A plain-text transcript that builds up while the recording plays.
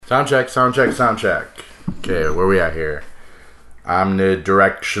Sound check, sound check, sound check. Okay, where we at here?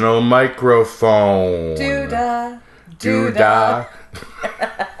 Omnidirectional microphone. Doo-dah. Doo-dah.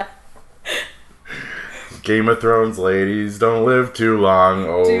 Game of Thrones ladies don't live too long.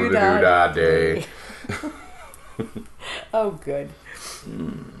 Oh, the doo-dah day. Oh, good.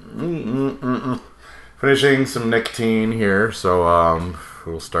 Finishing some nicotine here, so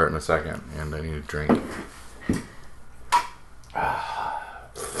we'll start in a second. And I need a drink.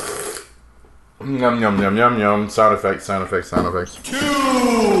 Yum, yum, yum, yum, yum. Sound effects, sound effects, sound effects. 2, 2,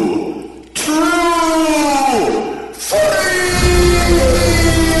 3!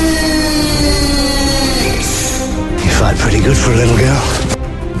 You fight pretty good for a little girl.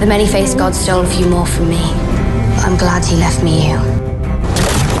 The many-faced god stole a few more from me. But I'm glad he left me you.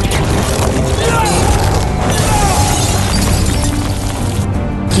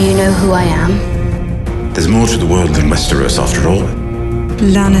 Do you know who I am? There's more to the world than Westeros after all.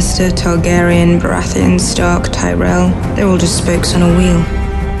 Lannister, Targaryen, Baratheon, Stark, Tyrell, they're all just spokes on a wheel,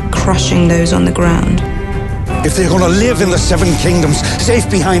 crushing those on the ground. If they're gonna live in the Seven Kingdoms, safe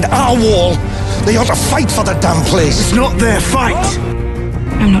behind our wall, they ought to fight for the damn place. It's not their fight.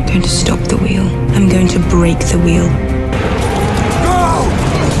 I'm not going to stop the wheel. I'm going to break the wheel.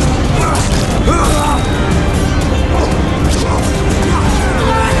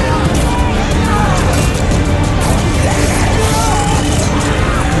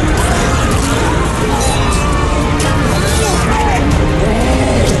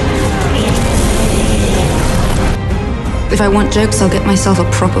 If I want jokes, I'll get myself a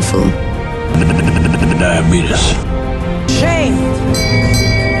proper fool. Diabetes. Shame!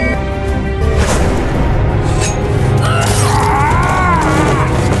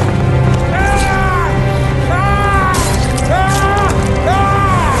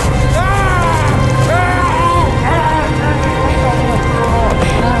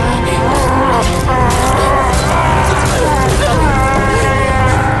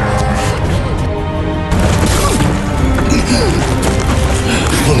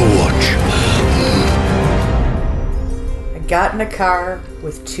 Got in a car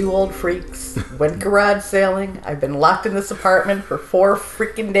with 2 old freaks, went garage sailing. I've been locked in this apartment for 4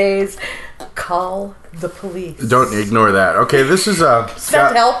 freaking days. Call the police. Don't ignore that. Okay, this is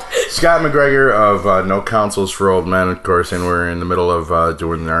Scott McGregor of No Counsels for Old Men, of course, and we're in the middle of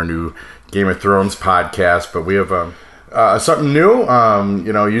doing our new Game of Thrones podcast, but we have something new.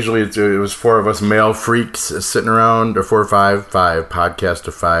 Usually it was 4 of us male freaks sitting around, or 4 or 5. Podcast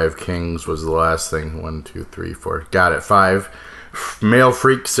of 5 Kings was the last thing. 1, 2, 3, 4. Got it. 5 male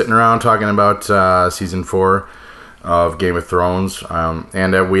freaks sitting around talking about season 4 of Game of Thrones.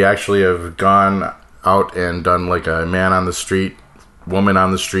 And we actually have gone out and done like a man on the street, woman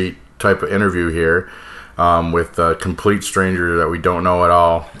on the street type of interview here with a complete stranger that we don't know at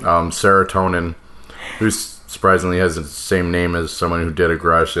all. Serotonin, who's surprisingly has the same name as someone who did a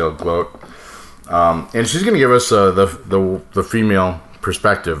garage sale gloat. And she's going to give us the female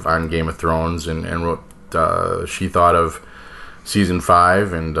perspective on Game of Thrones and what she thought of season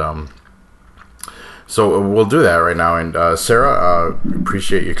 5. And so we'll do that right now. And Sarah,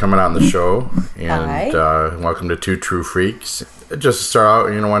 appreciate you coming on the show. And welcome to Two True Freaks. Just to start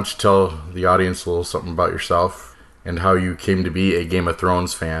out, why don't you tell the audience a little something about yourself and how you came to be a Game of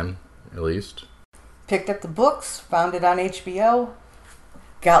Thrones fan, at least. Picked up the books, found it on HBO,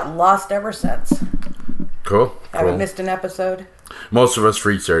 got lost ever since. Cool. Haven't missed an episode. Most of us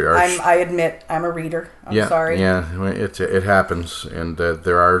freaks are I admit, I'm a reader. I'm sorry. Yeah, it happens, and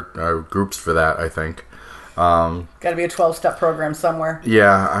there are groups for that, I think. Got to be a 12-step program somewhere.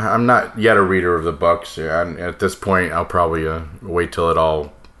 Yeah, I'm not yet a reader of the books. And at this point, I'll probably wait till it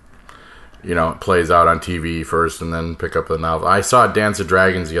all plays out on TV first and then pick up the novel. I saw Dance of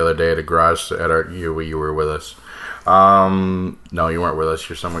Dragons the other day at a garage you were with us. No, you weren't with us.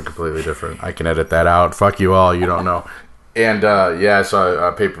 You're someone completely different. I can edit that out. Fuck you all. You don't know. And I saw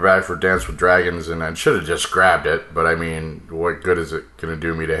a paperback for Dance with Dragons, and I should have just grabbed it. But I mean, what good is it going to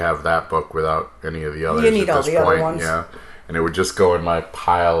do me to have that book without any of the others? You need all the other ones. Yeah, and it would just go in my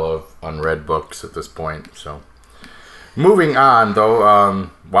pile of unread books at this point. So, moving on though.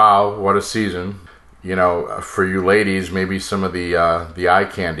 Wow, what a season! For you ladies, maybe some of the eye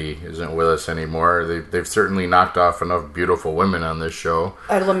candy isn't with us anymore. They've certainly knocked off enough beautiful women on this show.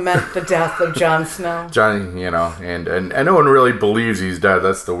 I lament the death of Jon Snow. And no one really believes he's dead.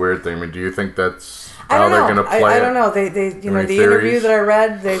 That's the weird thing. I mean, do you think that's how they're going to play it? I don't know. They the interview that I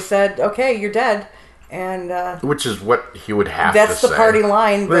read, they said, "Okay, you're dead." And which is what he would have to say. That's the party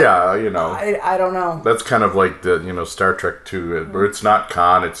line. But yeah, I don't know. That's kind of like the Star Trek 2, where it's not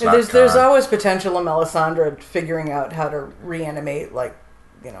Khan, it's not Khan. There's always potential of Melisandre figuring out how to reanimate like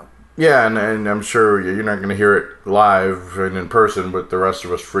Yeah, and I'm sure you're not going to hear it live and in person, but the rest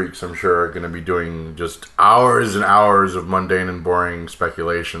of us freaks, I'm sure, are going to be doing just hours and hours of mundane and boring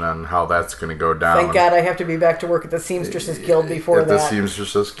speculation on how that's going to go down. Thank God I have to be back to work at the Seamstresses Guild before that. At the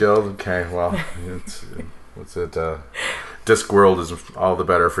Seamstresses Guild? Okay, well, what's it? Discworld is all the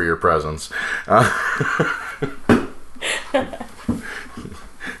better for your presence.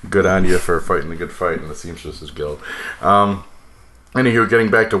 Good on you for fighting the good fight in the Seamstresses Guild. Anywho, getting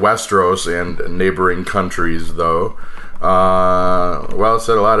back to Westeros and neighboring countries, though. It's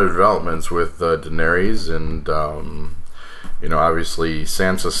had a lot of developments with Daenerys and, obviously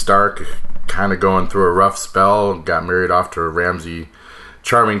Sansa Stark kind of going through a rough spell. Got married off to Ramsay,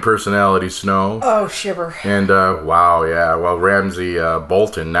 charming personality Snow. Oh, shiver. And, well, Ramsay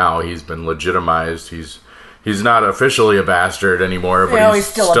Bolton now, he's been legitimized. He's not officially a bastard anymore, but he's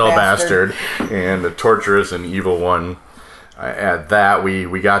still a bastard. And a torturous and evil one. At that,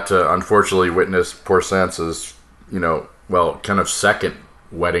 we got to unfortunately witness poor Sansa's, kind of second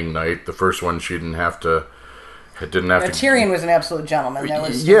wedding night. The first one she didn't have to. Tyrion was an absolute gentleman.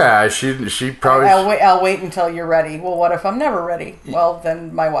 She probably. I'll wait until you're ready. Well, what if I'm never ready? Well,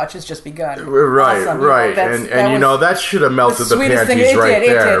 then my watch has just begun. Right, awesome. Right, that should have melted the panties right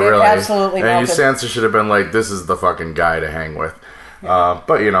there. It really, absolutely melted. And Sansa should have been like, "This is the fucking guy to hang with." But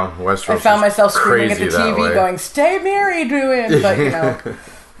Westeros. I found myself screaming at the TV, going, "Stay married to him!"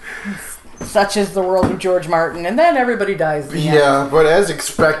 But such is the world of George Martin, and then everybody dies. But as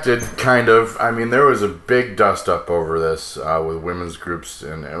expected, kind of. I mean, there was a big dust up over this with women's groups,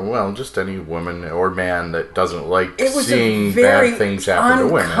 and just any woman or man that doesn't like seeing bad things happen to women.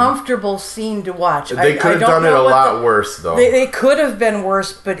 It was an uncomfortable scene to watch. They could have done it a lot worse, though. They could have been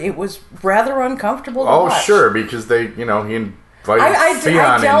worse, but it was rather uncomfortable to watch. Oh, sure, because he invited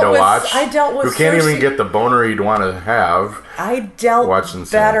Theon in to watch. I dealt with who can't even get the boner he'd want to have. I dealt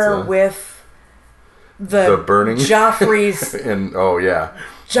better with the burning Joffrey's and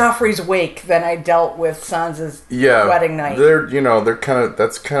Joffrey's wake than I dealt with Sansa's wedding night. They're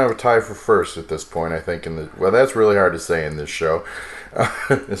that's kind of a tie for first at this point, I think. That's really hard to say in this show,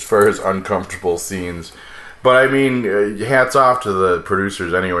 as far as uncomfortable scenes. But I mean, hats off to the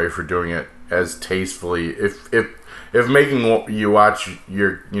producers anyway for doing it as tastefully. If making you watch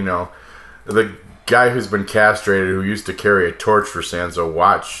the guy who's been castrated, who used to carry a torch for Sansa,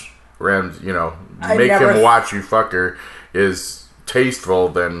 watch make him watch you fuck her, is tasteful,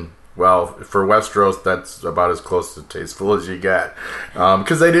 then, for Westeros, that's about as close to tasteful as you get.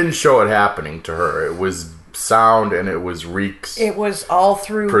 Because they didn't show it happening to her. It was sound and it was Reek's. It was all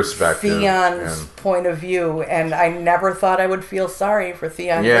through Theon's point of view, and I never thought I would feel sorry for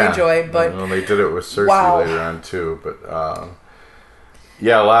Theon Greyjoy, but they did it with Cersei later on too. But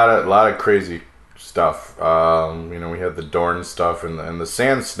a lot of crazy stuff. We had the Dorne stuff and the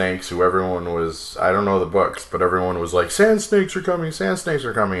Sand Snakes, who everyone was, I don't know the books, but everyone was like, Sand Snakes are coming,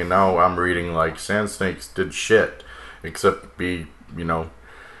 and now I'm reading like Sand Snakes did shit except be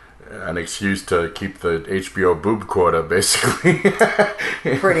an excuse to keep the HBO boob quota, basically.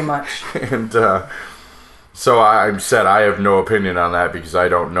 Pretty much. And so I said I have no opinion on that because I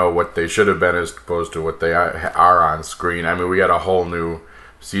don't know what they should have been as opposed to what they are on screen. I mean, we got a whole new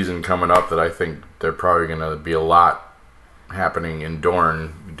season coming up that I think they're probably going to be a lot happening in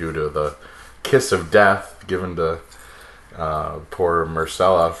Dorne due to the kiss of death given to poor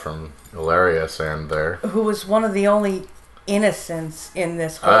Myrcella from Illyria Sand there. Who was one of the only innocents in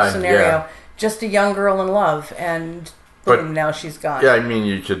this whole scenario. Yeah. Just a young girl in love, and boom, now she's gone. Yeah, I mean,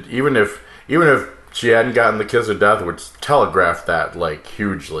 you could even if she hadn't gotten the kiss of death, which telegraphed that like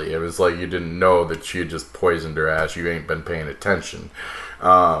hugely. It was like you didn't know that she had just poisoned her ass. You ain't been paying attention.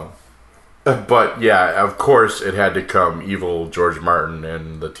 But yeah, of course, it had to come. Evil George Martin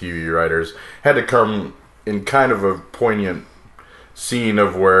and the TV writers had to come in kind of a poignant scene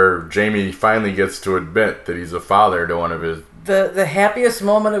of where Jaime finally gets to admit that he's a father to one of his the happiest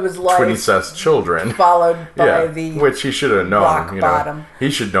moment of his life, princess children, followed by which he should have known. Rock bottom. He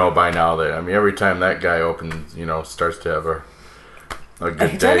should know by now that every time that guy opens, starts to have a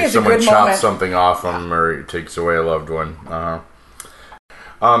good day, someone chops something off him or he takes away a loved one.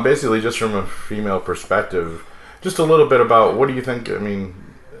 Basically, just from a female perspective, just a little bit about what do you think? I mean,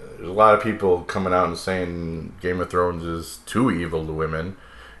 there's a lot of people coming out and saying Game of Thrones is too evil to women,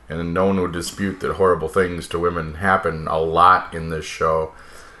 and no one would dispute that horrible things to women happen a lot in this show.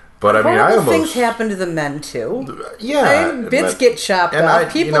 But I mean, horrible things happen to the men too. Yeah, bits get chopped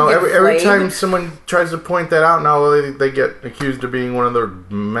off. People get every time someone tries to point that out, now they get accused of being one of the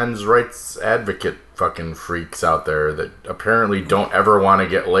men's rights advocate fucking freaks out there that apparently don't ever want to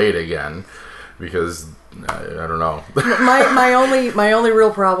get laid again because I don't know. my only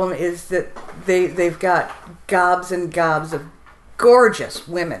real problem is that they've got gobs and gobs of gorgeous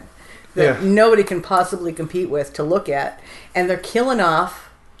women that nobody can possibly compete with to look at, and they're killing off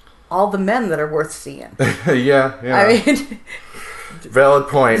all the men that are worth seeing. Yeah. I mean, valid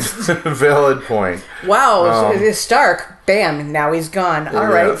point. Valid point. Wow, Stark, bam, now he's gone. All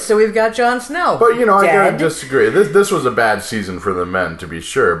right, so we've got Jon Snow. But I dead. gotta disagree. This was a bad season for the men, to be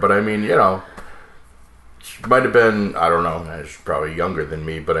sure. But I mean, she might have been, I don't know, she's probably younger than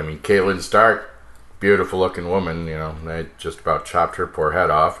me. But I mean, Catelyn Stark, beautiful looking woman. They just about chopped her poor head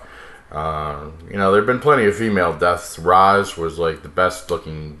off. There've been plenty of female deaths. Roz was like the best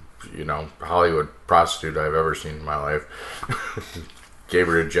looking, Hollywood prostitute I've ever seen in my life. Gave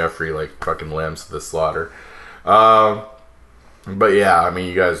her to Jeffrey like fucking lambs to the slaughter. But yeah, I mean,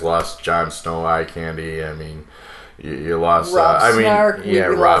 you guys lost Jon Snow, eye candy. I mean, you lost.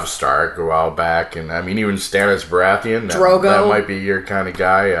 Robb Stark a while back, and I mean, even Stannis Baratheon. Drogo. That might be your kind of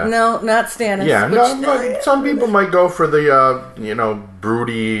guy. No, not Stannis. Yeah, but some people might go for the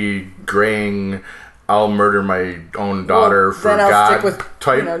broody, graying, I'll murder my own daughter for God stick with,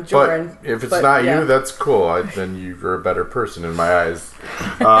 type. Joran, but if it's not you, that's cool. Then you're a better person in my eyes.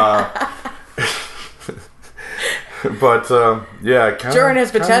 But Joran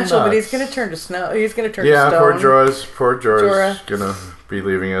has potential, but he's going to turn to snow. He's going to turn to stone. Poor Jorah's going to be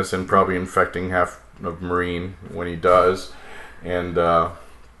leaving us and probably infecting half of Meereen when he does. And I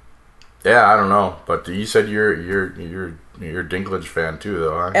don't know. But you said you're a Dinklage fan too,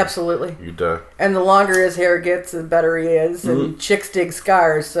 though. Huh? Absolutely. You'd. And the longer his hair gets, the better he is. And chicks dig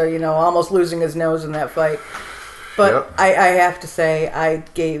scars, so almost losing his nose in that fight. But I have to say, I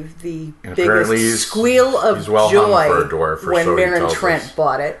gave the biggest squeal of joy when Meryn Trent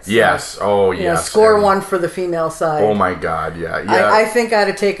bought it. So, yes. Oh, yes. Score one for the female side. Oh, my God. Yeah. I think I'd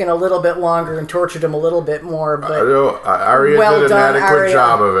have taken a little bit longer and tortured him a little bit more. But Arya did an adequate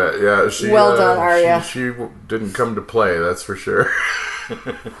job of it. Yeah. Well done, Arya. She didn't come to play, that's for sure.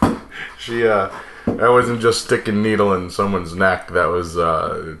 That wasn't just sticking needle in someone's neck. That was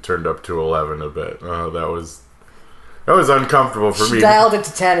turned up to 11 a bit. That was uncomfortable for me. She dialed it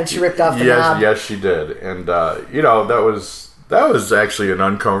to 10 and she ripped off the knob. Yes, she did. And, that was actually an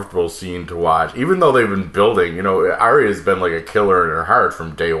uncomfortable scene to watch. Even though they've been building, Arya's been like a killer in her heart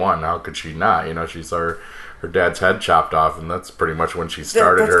from day one. How could she not? She saw her dad's head chopped off, and that's pretty much when she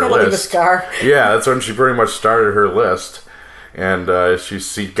started her list. Leave a scar. Yeah, that's when she pretty much started her list. And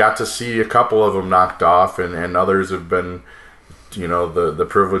she got to see a couple of them knocked off, and others have been, the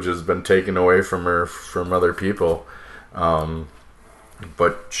privilege has been taken away from her from other people.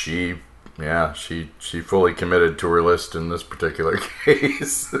 But she fully committed to her list in this particular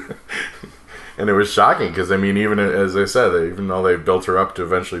case. And it was shocking because, I mean, even as I said, even though they built her up to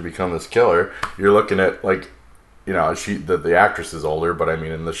eventually become this killer, you're looking at, like, the actress is older, but I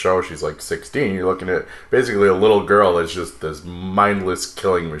mean, in the show, she's like 16. You're looking at basically a little girl that's just this mindless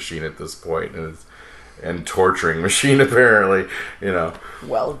killing machine at this point, and torturing machine, apparently,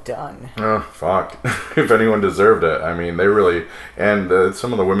 Well done. Oh, fuck. If anyone deserved it. I mean, they really... And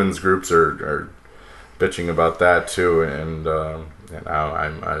some of the women's groups are bitching about that, too. And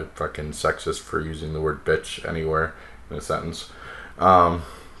I'm a fucking sexist for using the word bitch anywhere in a sentence.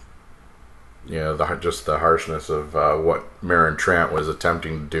 Just the harshness of what Meryn Trant was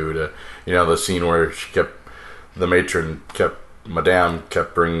attempting to do to... the scene where Madame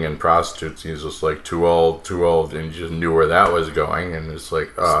kept bringing in prostitutes. He's just like, too old, and you just knew where that was going, and it's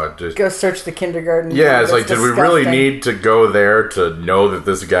like, just go search the kindergarten. Yeah, it's like, did we really need to go there to know that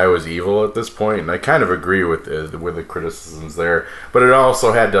this guy was evil at this point? And I kind of agree with the criticisms there, but it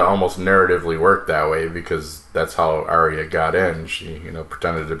also had to almost narratively work that way because that's how Arya got in. She,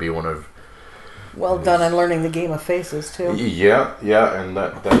 pretended to be one of. Well done on learning the game of faces too. Yeah, and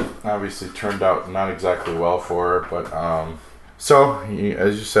that obviously turned out not exactly well for her, but. So,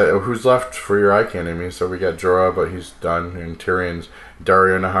 as you said, who's left for your eye candy? So we got Jorah, but he's done, and Tyrion's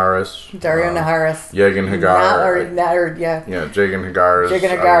Daario Naharis. Yegan Hagar. Yeah, Yegan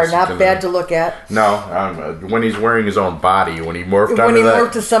Hagar. Not bad to look at. No, when he's wearing his own body, when he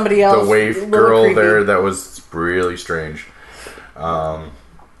morphed to somebody else, the waif girl creepy. There, that was really strange. Some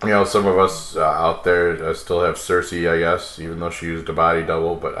of us out there still have Cersei, I guess, even though she used a body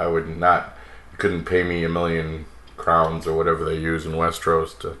double, but I would not, you couldn't pay me $1 million crowns or whatever they use in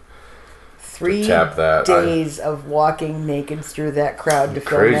Westeros to tap that. 3 days of walking naked through that crowd to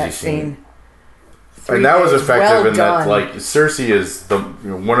film that scene. And that was effective in that, like, Cersei is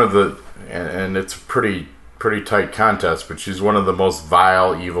one of the, and it's pretty pretty tight contest, but she's one of the most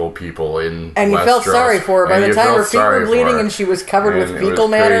vile, evil people in And you Westeros. felt sorry for her. By the time her feet were bleeding and she was covered with fecal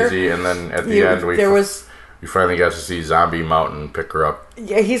matter. Crazy. And then at the end, we finally got to see Zombie Mountain pick her up.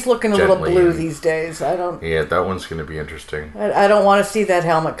 Yeah, he's looking a little blue these days. Yeah, that one's going to be interesting. I don't want to see that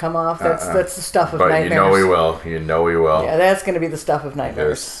helmet come off. That's the stuff of nightmares. But you know we will. Yeah, that's going to be the stuff of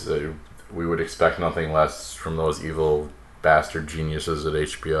nightmares. We would expect nothing less from those evil bastard geniuses at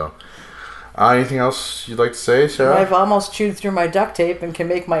HBO. Anything else you'd like to say, Sarah? I've almost chewed through my duct tape and can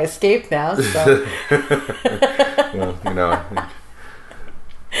make my escape now. So. Well,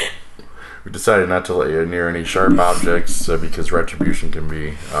 we decided not to let you near any sharp objects because retribution can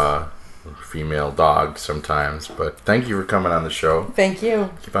be a female dog sometimes. But thank you for coming on the show. Thank you.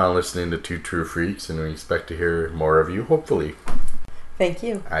 Keep on listening to Two True Freaks, and we expect to hear more of you, hopefully. Thank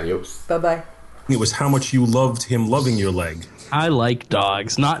you. Adios. Bye-bye. It was how much you loved him loving your leg. I like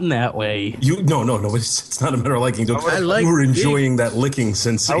dogs, not in that way. No. It's not a matter of liking dogs. You were enjoying that licking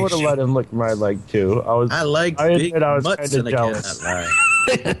sensation. I would have let him lick my leg too. I like big butts and jealous.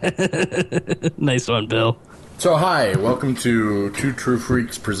 Nice one, Bill. So hi, welcome to Two True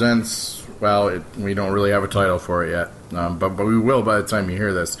Freaks presents. Well, we don't really have a title for it yet, but we will by the time you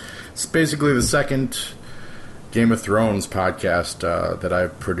hear this. It's basically the second Game of Thrones podcast that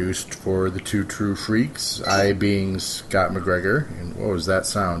I've produced for the Two True Freaks. I being Scott McGregor. And what was that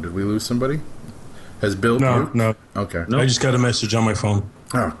sound? Did we lose somebody? Has Bill puked? No. Okay. Nope. I just got a message on my phone.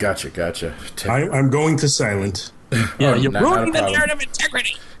 Oh, gotcha. I'm going to silent. Yeah, you're ruining the narrative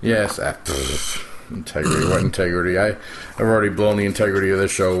integrity. Yes. Integrity. What integrity? I've already blown the integrity of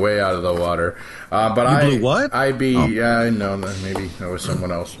this show way out of the water. But blew what? No, maybe that was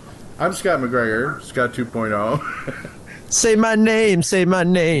someone else. I'm Scott McGregor, Scott 2.0. Say my name, say my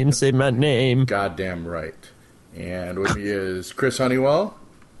name, say my name. Goddamn right. And with me is Chris Honeywell.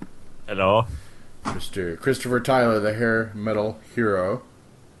 Hello. Mr. Christopher Tyler, the hair metal hero.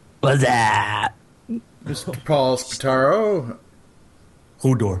 What's that? Mr. Paul Spataro.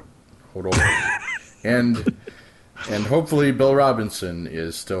 Hodor. And hopefully Bill Robinson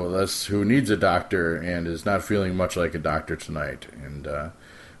is still with us, who needs a doctor and is not feeling much like a doctor tonight. And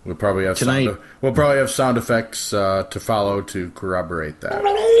we'll probably have sound effects to follow to corroborate that.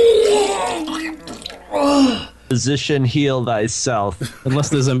 Physician, heal thyself. Unless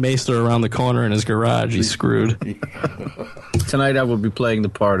there's a maester around the corner in his garage, he's screwed. Tonight I will be playing the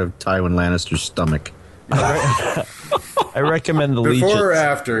part of Tywin Lannister's stomach. I recommend the Legion. Before or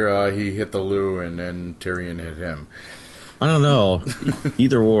after he hit the loo and then Tyrion hit him? I don't know.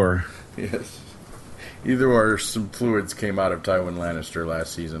 Either or. Yes. Either or, some fluids came out of Tywin Lannister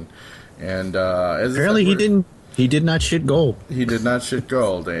last season. And apparently he did not shit gold. He did not shit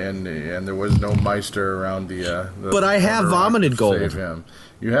gold, and there was no Meister around the but I have vomited gold. Save him.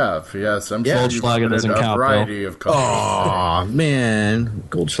 You have, yes. I'm sure you've vomited a variety of colors. Oh man,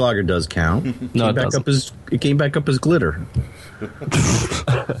 Goldschlager does count. No, it came back up as glitter.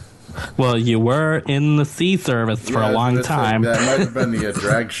 Well, you were in the sea service for a long time. That might have been the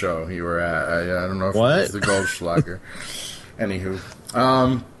drag show you were at. I don't know if it was the Goldschlager. Anywho.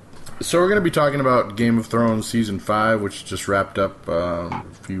 So we're going to be talking about Game of Thrones Season 5, which just wrapped up a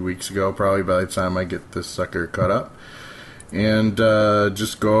few weeks ago, probably by the time I get this sucker cut up. And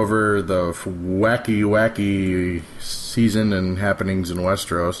just go over the wacky season and happenings in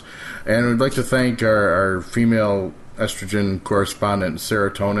Westeros. And we'd like to thank our female estrogen correspondent,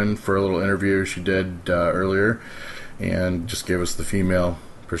 Serotonin, for a little interview she did earlier. And just gave us the female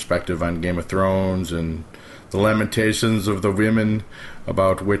perspective on Game of Thrones and the lamentations of the women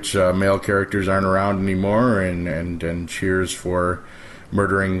about which male characters aren't around anymore, and cheers for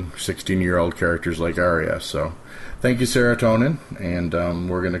murdering 16-year-old characters like Arya. So thank you, Serotonin, and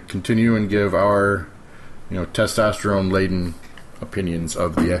we're going to continue and give our testosterone-laden opinions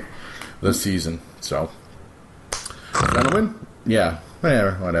of the season. So, gentlemen, yeah.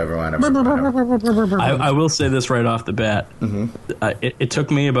 Whatever. I will say this right off the bat. Mm-hmm. It took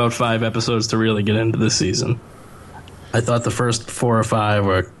me about 5 episodes to really get into this season. I thought the first 4 or 5,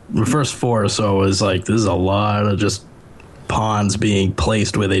 or the first 4 or so, was like, this is a lot of just pawns being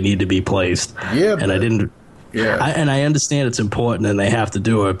placed where they need to be placed. Yeah, and I didn't. Yeah, I understand it's important and they have to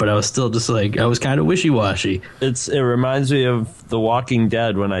do it, but I was still just like, I was kind of wishy-washy. It reminds me of The Walking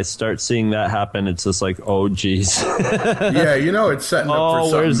Dead. When I start seeing that happen, it's just like, oh, geez. Yeah, it's setting up for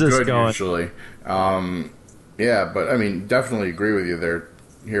something where's this good going? Usually. Yeah, but I mean, definitely agree with you there,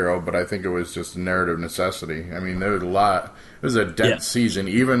 Hero. But I think it was just a narrative necessity. I mean, there was a lot. It was a dense season,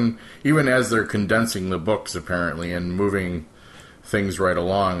 even as they're condensing the books apparently and moving things right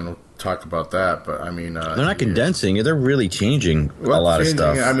along, and we'll talk about that. But I mean, they're not condensing; they're really changing a lot of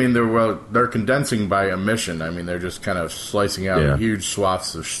stuff. I mean, they're condensing by omission. I mean, they're just kind of slicing out huge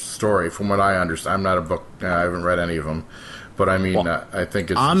swaths of story. From what I understand, I'm not a book. I haven't read any of them, but I mean, I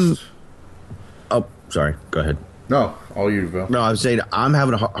think it's. Oh, sorry. Go ahead. No, all you, Bill. No, I was saying I'm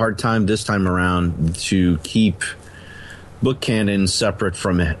having a hard time this time around to keep book canon separate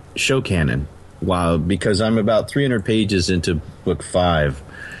from show canon. Wow, because I'm about 300 pages into book 5,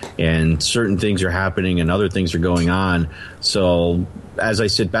 and certain things are happening and other things are going on. So as I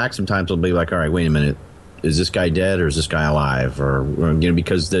sit back, sometimes I'll be like, all right, wait a minute. Is this guy dead or is this guy alive? Or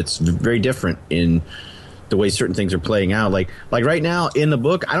because that's very different in the way certain things are playing out. Like right now in the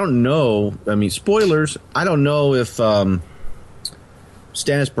book, I don't know. I mean, spoilers. I don't know if Stannis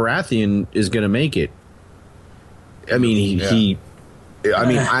Baratheon is going to make it. I mean,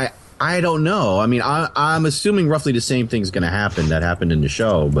 I don't know. I mean, I'm assuming roughly the same thing's going to happen that happened in the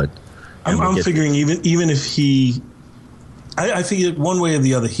show, but I'm figuring even if he, I figure one way or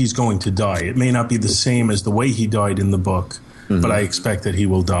the other he's going to die. It may not be the same as the way he died in the book, but I expect that he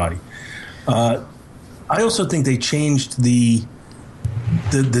will die. I also think they changed the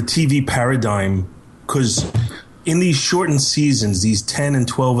TV paradigm because in these shortened seasons, these 10 and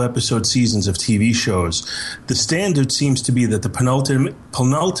 12 episode seasons of TV shows, the standard seems to be that the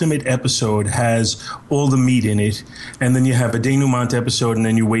penultimate episode has all the meat in it, and then you have a denouement episode, and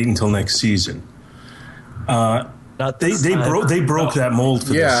then you wait until next season. They broke that mold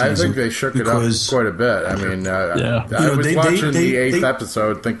for this season. I think they shook it up quite a bit. I mean, I was watching the 8th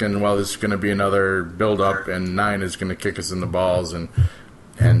episode thinking, well, this is going to be another build-up, and 9 is going to kick us in the balls, and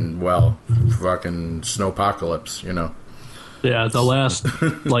well, fucking snowpocalypse, you know. Yeah, the last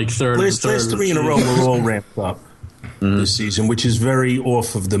third. Last 3 in a row were all ramped up this season, which is very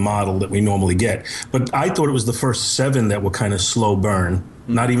off of the model that we normally get. But I thought it was the first 7 that were kind of slow burn.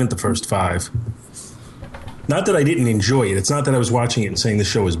 Not even the first 5. Not that I didn't enjoy it. It's not that I was watching it and saying the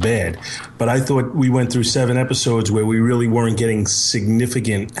show is bad, but I thought we went through 7 episodes where we really weren't getting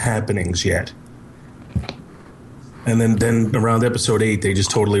significant happenings yet. And then around episode 8, they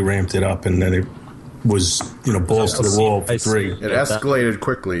just totally ramped it up, and then it was, balls to the wall for 3. It escalated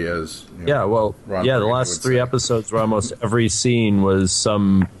quickly as... the last 3 episodes where almost every scene was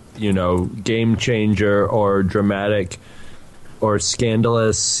some, game changer or dramatic or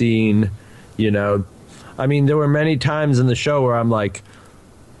scandalous scene, I mean, there were many times in the show where I'm like,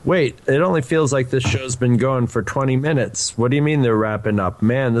 wait, it only feels like this show's been going for 20 minutes. What do you mean they're wrapping up?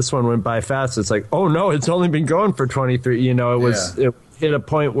 Man, this one went by fast. It's like, oh, no, it's only been going for 23. It hit a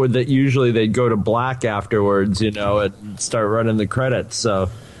point where that usually they'd go to black afterwards, and start running the credits. So,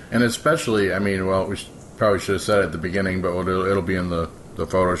 and especially, I mean, well, we probably should have said it at the beginning, but it'll be in the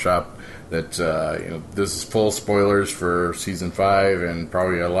Photoshop that, this is full spoilers for season 5 and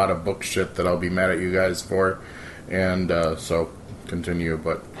probably a lot of book shit that I'll be mad at you guys for. And so continue,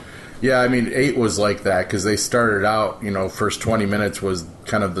 but yeah, I mean 8 was like that because they started out, first 20 minutes was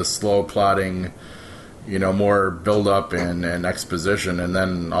kind of the slow plotting, more build up and exposition, and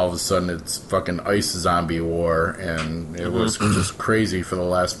then all of a sudden it's fucking ice zombie war, and it was just crazy for the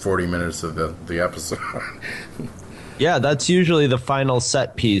last 40 minutes of the episode. Yeah, that's usually the final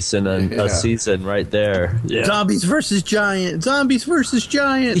set piece in a season right there. Yeah. Zombies versus giant.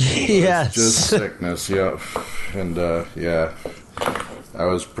 Yes. Just sickness, yeah. And I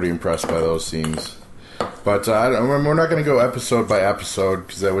was pretty impressed by those scenes. But we're not going to go episode by episode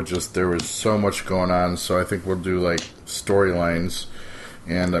because there was so much going on. So I think we'll do like storylines.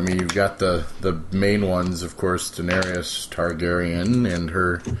 And I mean, you've got the main ones, of course, Daenerys Targaryen and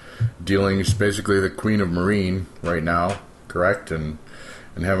her dealings, basically the Queen of Meereen right now, correct? And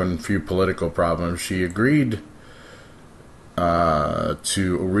having a few political problems. She agreed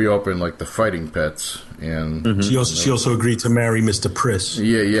to reopen like the fighting pits, and she also agreed to marry Mr. Priss.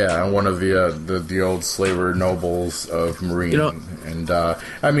 Yeah, one of the old slaver nobles of Meereen.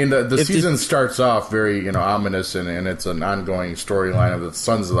 I mean the season starts off very ominous, and it's an ongoing storyline of the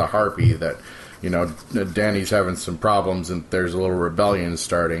Sons of the Harpy that Dany's having some problems, and there's a little rebellion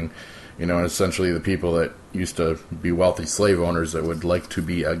starting. And essentially the people that used to be wealthy slave owners that would like to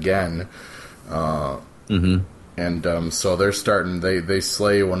be again. And so they're starting. They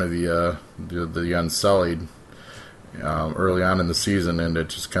slay one of the Unsullied early on in the season, and it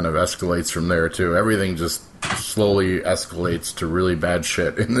just kind of escalates from there too. Everything just slowly escalates to really bad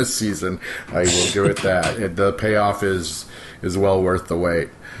shit in this season. I will give it that. The payoff is well worth the wait.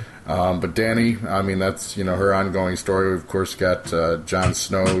 But Dany, I mean, that's her ongoing story. We've of course got Jon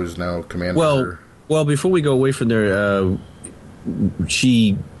Snow, who's now commander. Well, before we go away from there,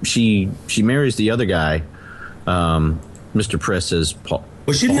 she marries the other guy. Mr. Press says Paul.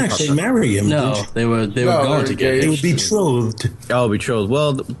 Well, she didn't actually marry him. No, they were going to get. They were betrothed. Oh, betrothed.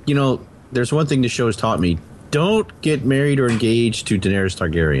 Well, there's one thing the show has taught me: don't get married or engaged to Daenerys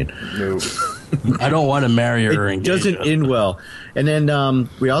Targaryen. No. I don't want to marry her. It doesn't end well. And then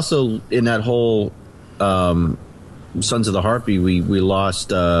we also, in that whole Sons of the Harpy, we lost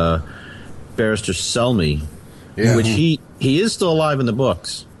Barrister Selmy, which he is still alive in the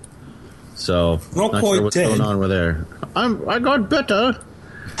books. So not sure quite what's dead. going on with there. I got better.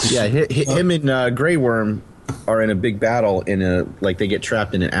 Yeah, him and Grey Worm are in a big battle they get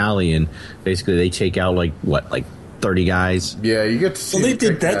trapped in an alley, and basically they take out like 30 guys. Yeah, you get to see. Well, they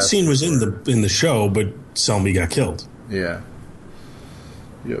did that scene was in the show, but Selmy got killed. Yeah.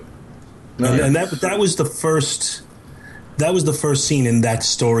 Yep. And that was the first. That was the first scene in that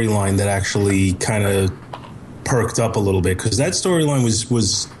storyline that actually kind of perked up a little bit, because that storyline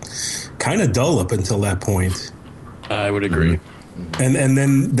was kind of dull up until that point. I would agree. And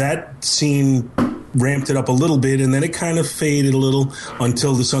then that scene ramped it up a little bit, and then it kind of faded a little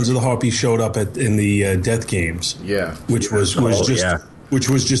until the Sons of the Harpy showed up in the Death Games. Yeah, which was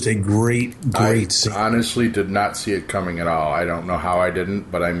just a great scene. I honestly did not see it coming at all. I don't know how I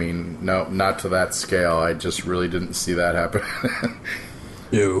didn't, but I mean, no, not to that scale. I just really didn't see that happen.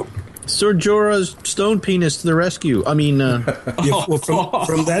 No. Sir Jorah's stone penis to the rescue. I mean,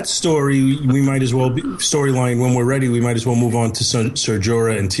 from that story, we might as well storyline. When we're ready, we might as well move on to Sir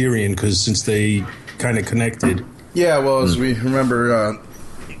Jorah and Tyrion, because since they kind of connected. Yeah, well, as we remember,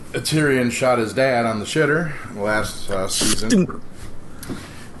 Tyrion shot his dad on the shitter last season.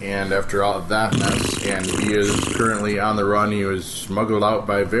 And after all of that mess, and he is currently on the run. He was smuggled out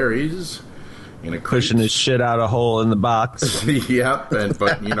by Varys in a pushing his shit out a hole in the box. Yep, but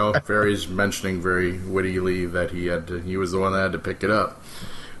Varys mentioning very wittily that he was the one that had to pick it up.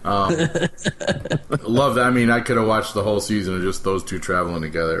 Love that. I mean, I could have watched the whole season of just those two traveling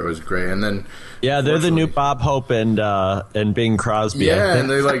together. It was great. And then they're the new Bob Hope and Bing Crosby. Yeah, and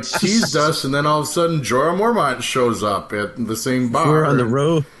they teased us, and then all of a sudden Jorah Mormont shows up at the same bar. We're on the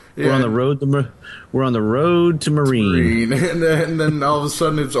road. Yeah. We're on the road to Marine. And then all of a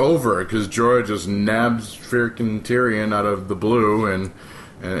sudden it's over because Jorah just nabs freaking Tyrion out of the blue and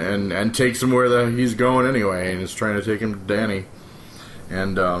takes him where he's going anyway, and is trying to take him to Dany.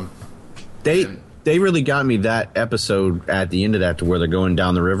 And they really got me that episode at the end of that, to where they're going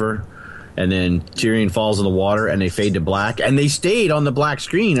down the river, and then Tyrion falls in the water, and they fade to black, and they stayed on the black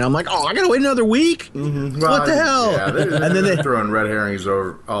screen, and I'm like, I gotta wait another week. Mm-hmm. What the hell? Yeah, and then they're throwing red herrings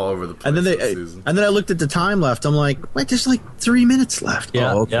all over the place. And then I looked at the time left. I'm like, wait, there's 3 minutes left.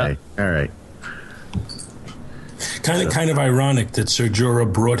 Yeah, okay, all right. Kind of ironic that Ser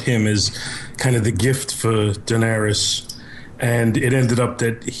Jorah brought him as kind of the gift for Daenerys, and it ended up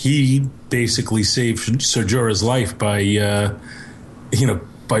that he basically saved Ser Jorah's life by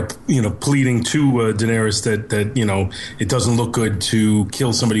pleading to Daenerys that it doesn't look good to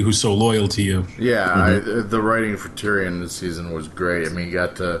kill somebody who's so loyal to you. Yeah, the writing for Tyrion this season was great. I mean, he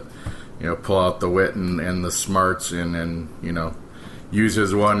got to pull out the wit and the smarts and use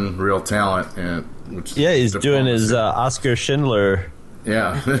his one real talent. He's doing his Oscar Schindler.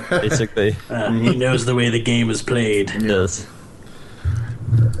 Yeah, basically. He knows the way the game is played. Yes.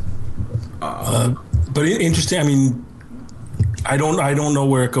 But interesting. I mean, I don't know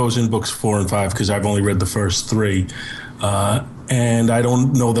where it goes in books 4 and 5 because I've only read the first 3, and I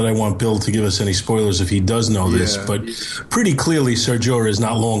don't know that I want Bill to give us any spoilers if he does know this. But pretty clearly, Ser Jorah is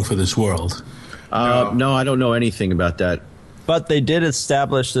not long for this world. No, I don't know anything about that. But they did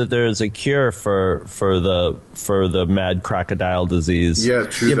establish that there is a cure for the mad crocodile disease. Yeah,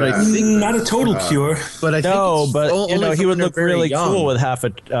 true. Yeah, but I think not a total cure. But I think he would look really young. cool with half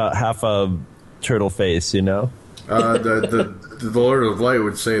a turtle face. The Lord of Light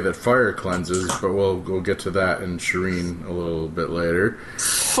would say that fire cleanses, but we'll get to that in Shireen a little bit later.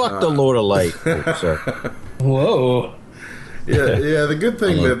 Fuck the Lord of Light. Whoa. Yeah. The good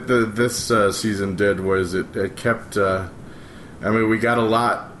thing that this season did was it kept. We got a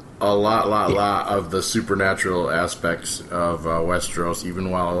lot of the supernatural aspects of Westeros,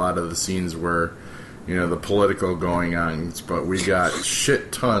 even while a lot of the scenes were, the political going on. But we got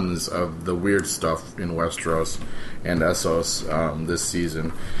shit tons of the weird stuff in Westeros and Essos this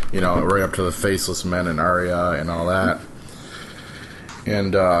season. Right up to the Faceless Men and Arya and all that.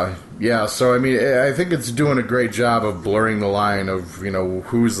 And so I think it's doing a great job of blurring the line of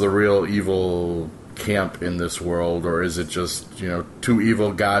who's the real evil camp in this world, or is it just two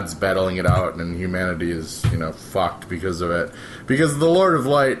evil gods battling it out and humanity is fucked because of it, because the Lord of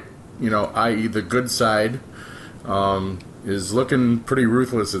Light, i.e. the good side, is looking pretty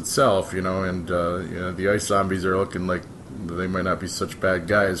ruthless itself, and the ice zombies are looking like they might not be such bad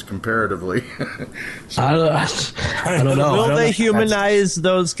guys comparatively. So, I don't know. Will they humanize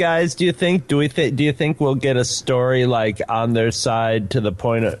those guys? Do you think? Do you think we'll get a story like on their side to the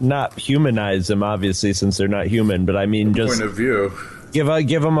point of not humanize them, obviously, since they're not human, but I mean just point of view. Give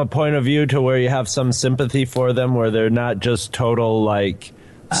them a point of view to where you have some sympathy for them, where they're not just total like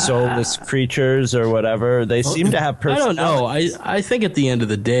soulless creatures or whatever. They seem to have personality. I don't know. I think at the end of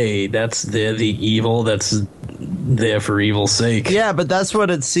the day, they're the evil that's there for evil's sake. Yeah, but that's what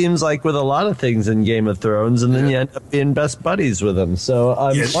it seems like with a lot of things in Game of Thrones, and then you end up being best buddies with them. So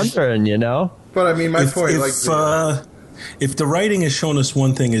I'm wondering, But I mean, my point, if the writing has shown us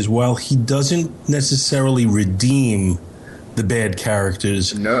one thing as well, he doesn't necessarily redeem the bad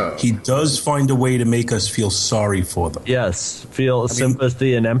characters. No. He does find a way to make us feel sorry for them. Yes, feel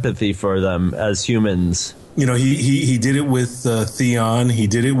sympathy and empathy for them as humans. He did it with Theon. He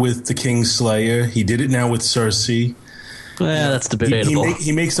did it with the Kingslayer. He did it now with Cersei. Yeah, that's debatable.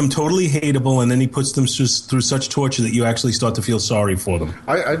 He makes them totally hateable, and then he puts them through such torture that you actually start to feel sorry for them.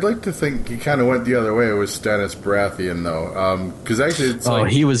 I'd like to think he kind of went the other way with Stannis Baratheon, though, because actually, it's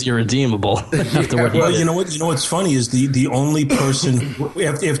he was irredeemable. After what he did. You know what's funny is the only person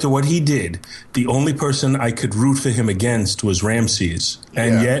after what he did, the only person I could root for him against was Ramses,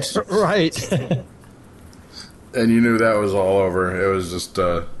 and yet right. And you knew that was all over. It was just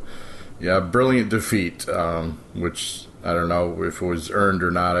brilliant defeat, which I don't know if it was earned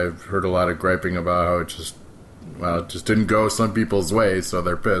or not. I've heard a lot of griping about how it just didn't go some people's way, so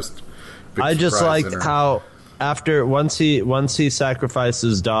they're pissed. I just liked how once he sacrificed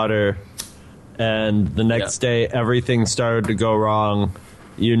his daughter, and the next day everything started to go wrong.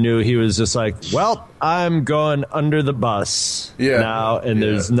 You knew he was just like, well, I'm going under the bus now, and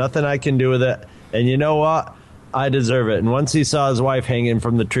there's nothing I can do with it. And you know what? I deserve it. And once he saw his wife hanging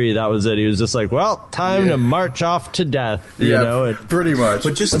from the tree, that was it. He was just like, well, time to march off to death. Pretty much.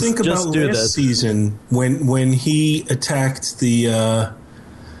 But just think about last season when he attacked the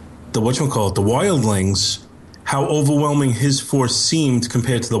whatchamacallit, the wildlings, how overwhelming his force seemed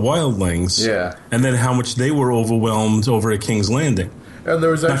compared to the wildlings. Yeah. And then how much they were overwhelmed over at King's Landing. And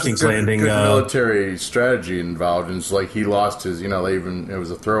there was actually good military strategy involved. And it's like he lost his, it was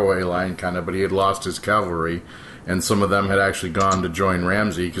a throwaway line kind of, but he had lost his cavalry. And some of them had actually gone to join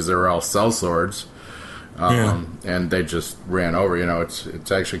Ramsay because they were all sellswords. And they just ran over.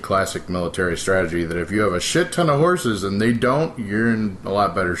 It's actually classic military strategy that if you have a shit ton of horses and they don't, you're in a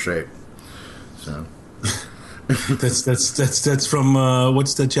lot better shape. So... That's from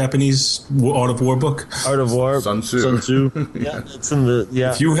what's the Japanese Art of War book? Art of War. Sun Tzu. Yeah, it's in the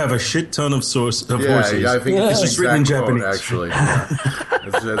If you have a shit ton of horses, I think it's just written in Japanese. Actually,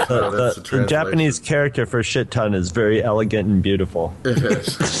 that's the Japanese character for shit ton is very elegant and beautiful. It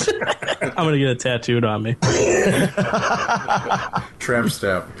is. I'm gonna get it tattooed on me. Tramp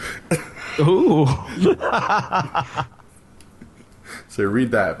stamp. Ooh. So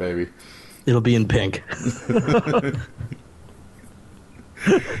read that, baby. It'll be in pink.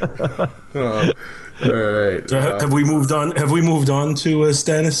 All right. Have we moved on? Have we moved on to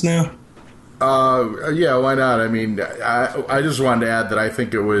Stannis now? Yeah, why not? I mean, I just wanted to add that I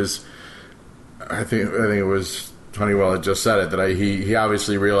think it was Honeywell had just said it, that he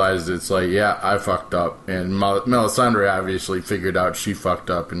obviously realized it's like, I fucked up, and Melisandre obviously figured out she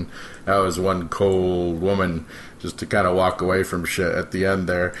fucked up, and that was one cold woman just to kind of walk away from shit at the end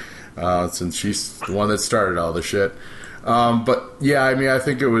there. Since she's the one that started all the shit. But yeah, I mean, I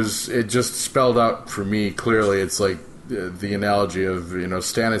think it just spelled out for me clearly. It's like the analogy of,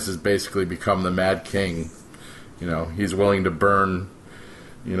 Stannis has basically become the Mad King. He's willing to burn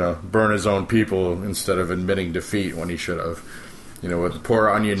his own people instead of admitting defeat when he should have. With poor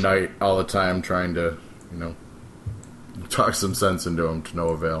Onion Knight all the time trying to, talk some sense into him to no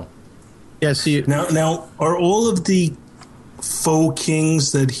avail. Yeah, see, now are all of the faux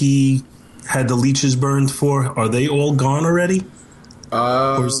kings that he had the leeches burned for, are they all gone already?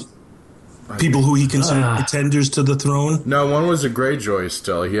 Or people who he considered pretenders to the throne? No, one was a Greyjoy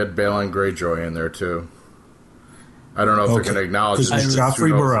still. He had Balon Greyjoy in there too. I don't know if they're going to acknowledge it.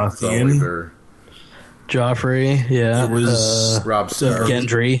 Joffrey Baratheon. Joffrey, yeah. It was Robb Stark.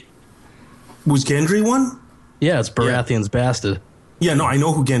 Gendry. Was Gendry one? Yeah, it's Baratheon's bastard. Yeah, no, I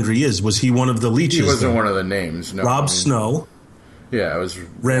know who Gendry is. Was he one of the leeches? He wasn't one of the names. No, Robb Snow. Yeah, it was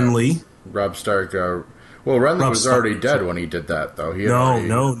Renly. Robb Stark. Renly was already dead when he did that, though.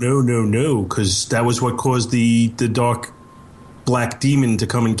 No, because that was what caused the dark black demon to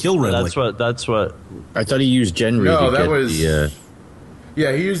come and kill Renly. That's what. I thought he used Gendry.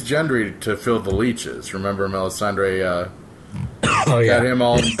 Yeah, he used Gendry to fill the leeches. Remember, Melisandre Got him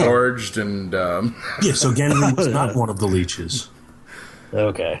all gorged and... Yeah, so Gendry was not one of the leeches.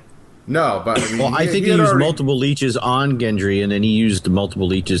 Okay. No, but I mean, I think he used multiple leeches on Gendry, and then he used multiple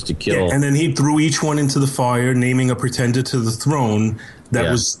leeches to kill. Yeah, and then he threw each one into the fire, naming a pretender to the throne that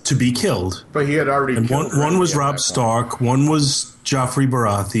was to be killed. But he had already killed one was Robb Stark, one was Joffrey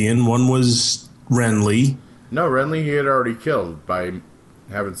Baratheon, one was Renly. No, Renly he had already killed by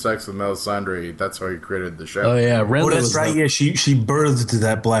having sex with Melisandre. That's how he created the show. Oh, yeah. Renly that's right. Yeah, she birthed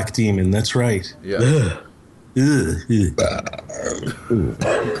that black demon. That's right. Yeah. Is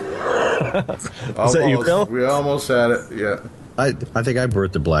that you, Bill? We almost had it, yeah. I think I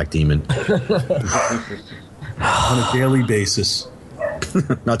birthed the black demon. On a daily basis.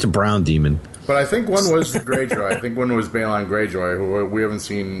 Not a brown demon. But I think one was Greyjoy. I think one was Balon Greyjoy, who we haven't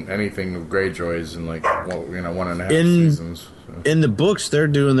seen anything of Greyjoys in 1.5 seasons. So. In the books, they're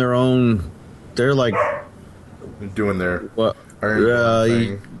doing their own... They're like... Doing their Iron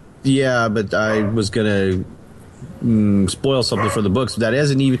thing. Yeah, but I was going to... spoil something for the books. That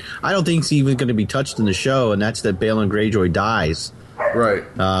isn't even. I don't think it's even going to be touched in the show, and that's that Balon Greyjoy dies. Right.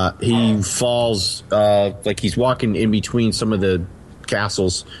 He falls like he's walking in between some of the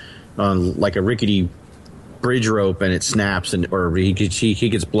castles on like a rickety bridge rope, and it snaps, or he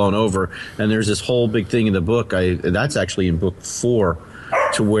gets blown over. And there's this whole big thing in the book. That's actually in book 4,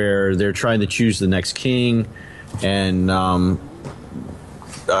 to where they're trying to choose the next king, and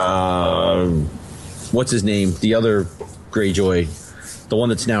what's his name? The other Greyjoy, the one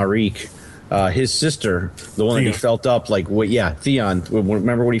that's now Reek, his sister, the one that he felt up Theon.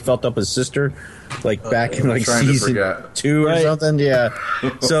 Remember when he felt up his sister, back in season 2 or something? Yeah.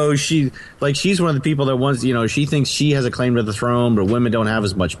 So she's one of the people that wants. She thinks she has a claim to the throne, but women don't have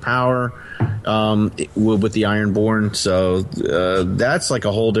as much power with the Ironborn. So that's like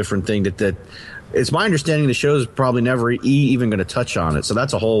a whole different thing that. It's my understanding the show's probably never even going to touch on it. So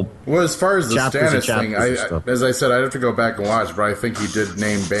that's a whole. Well, as far as the Stannis thing, as I said, I'd have to go back and watch, but I think he did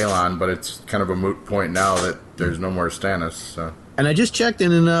name Balon, but it's kind of a moot point now that there's no more Stannis. So. And I just checked,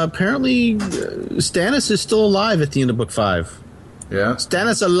 and apparently Stannis is still alive at the end of book 5. Yeah,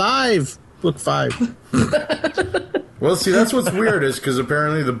 Stannis alive, book 5. Well, see, that's what's weird is because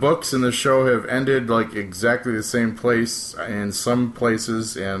apparently the books and the show have ended exactly the same place in some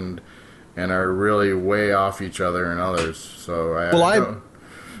places and are really way off each other in others. So I've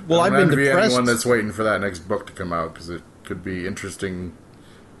been depressed. Anyone that's waiting for that next book to come out because it could be interesting.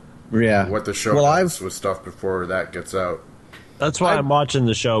 Yeah, what the show does with stuff before that gets out. That's why I'm watching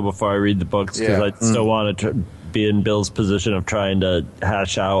the show before I read the books because I still want to be in Bill's position of trying to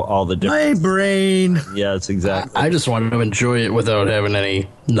hash out all the different. My brain. Yes, exactly. I just want to enjoy it without having any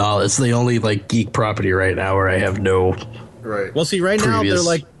knowledge. It's the only geek property right now where I have no. Right. Well, see, now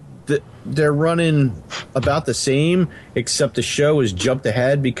they're running about the same, except the show is jumped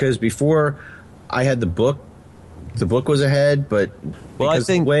ahead because before I had the book was ahead, but I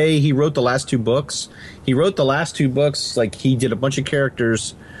think the way he wrote the last 2 books, he did a bunch of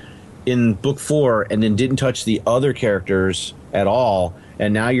characters in book 4 and then didn't touch the other characters at all.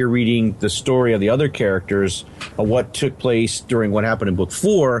 And now you're reading the story of the other characters of what took place during what happened in book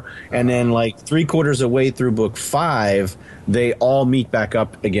 4. And then 3/4 of the way through book 5, they all meet back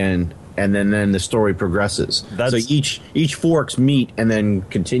up again. And then the story progresses. So each forks meet and then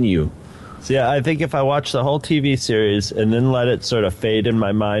continue. So yeah, I think if I watch the whole TV series and then let it sort of fade in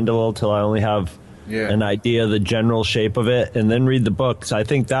my mind a little till I only have an idea of the general shape of it, and then read the books, I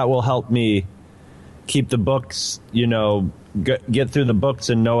think that will help me keep the books, get through the books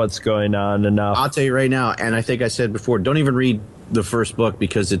and know what's going on enough. I'll tell you right now, and I think I said before, don't even read the first book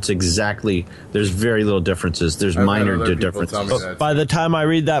because there's very little differences. There's minor differences. But by the time I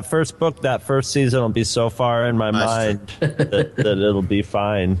read that first book, that first season will be so far in my mind that it'll be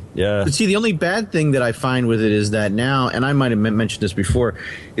fine. Yeah. But see, the only bad thing that I find with it is that now, and I might have mentioned this before,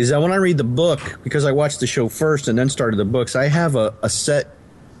 is that when I read the book, because I watched the show first and then started the books, I have a set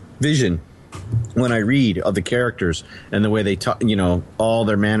vision when I read of the characters and the way they talk, all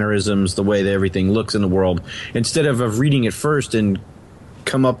their mannerisms, the way that everything looks in the world, instead of reading it first and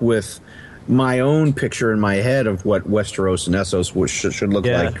come up with my own picture in my head of what Westeros and Essos should look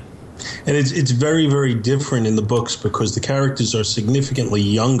like. And it's very, very different in the books because the characters are significantly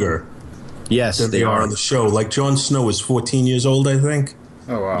younger. Yes, than they are on the show. Like Jon Snow is 14 years old, I think.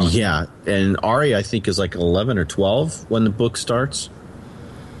 Oh, wow. Yeah, and Arya, I think, is 11 or 12 when the book starts.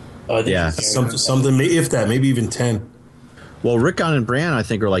 Something, if that, maybe even 10. Well, Rickon and Bran, I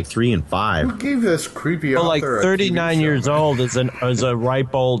think, are 3 and 5. Who gave this creepy author 39 years old is a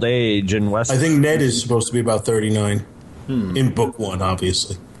ripe old age in West. I think Ned is supposed to be about 39 in book 1,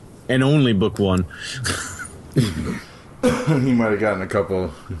 obviously, and only book 1. He might have gotten a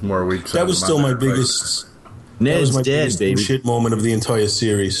couple more weeks. That was still my biggest. Ned's dead, baby. Shit moment of the entire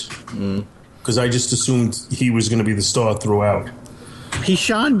series. Because I just assumed he was going to be the star throughout. He's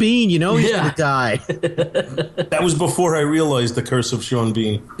Sean Bean, he's going to die. That was before I realized the curse of Sean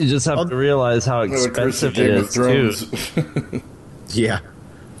Bean. You just have to realize how expensive it is, too. Yeah.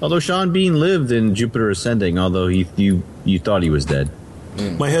 Although Sean Bean lived in Jupiter Ascending, although you thought he was dead.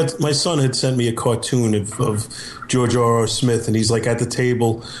 My son had sent me a cartoon of George R.R. Smith, and he's like at the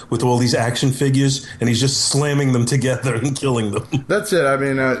table with all these action figures, and he's just slamming them together and killing them. That's it. I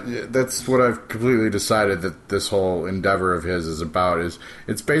mean, that's what I've completely decided that this whole endeavor of his is about.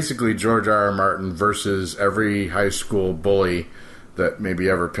 It's basically George R.R. Martin versus every high school bully that maybe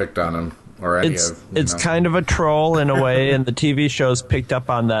ever picked on him. It's kind of a troll in a way, and the TV show's picked up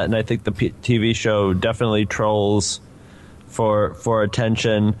on that, and I think the TV show definitely trolls for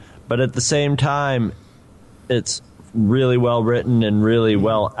attention, but at the same time, it's really well written and really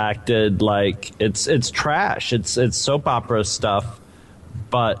well acted. Like it's trash. It's soap opera stuff,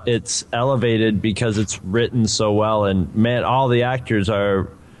 but it's elevated because it's written so well. And man, all the actors are,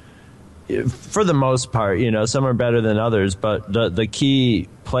 for the most part, some are better than others, but the key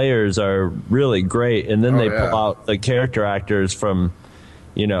players are really great. And then they pull out the character actors from.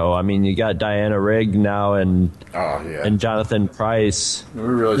 You got Diana Rigg now and Jonathan Pryce.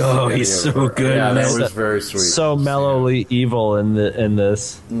 He's so good. Yeah, that was very sweet. So mellowly evil in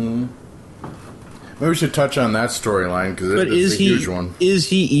this. Mm-hmm. Maybe we should touch on that storyline because it's a huge one. Is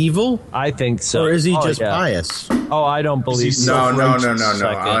he evil? I think so. Or is he just pious? Oh, I don't believe so. No. I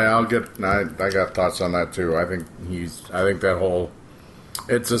got thoughts on that too. I think that whole.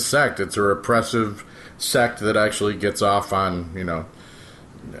 It's a sect. It's a repressive sect that actually gets off on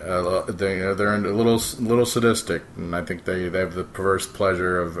they're a little sadistic, and I think they have the perverse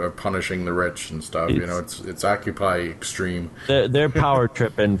pleasure of punishing the rich and stuff. It's Occupy Extreme. They're power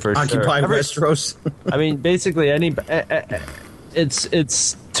tripping for Occupy sure. Westeros. I mean, basically,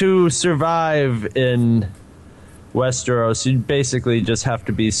 it's to survive in Westeros. You basically just have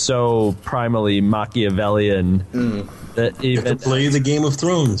to be so primally Machiavellian. That even to play the Game of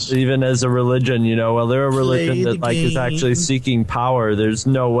Thrones, even as a religion, they're a religion that is actually seeking power. There's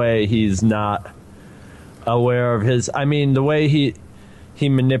no way he's not aware of his. I mean, the way he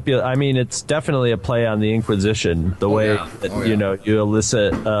manipulates. I mean, it's definitely a play on the Inquisition. The way that you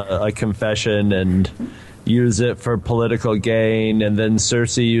elicit a confession and use it for political gain, and then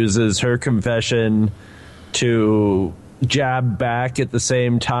Cersei uses her confession to jab back at the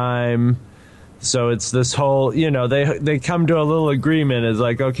same time. So it's this whole, they come to a little agreement. It's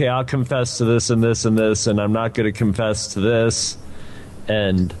like, okay, I'll confess to this and this and this, and I'm not going to confess to this,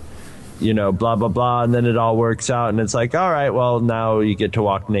 and, blah, blah, blah. And then it all works out, and it's like, all right, well, now you get to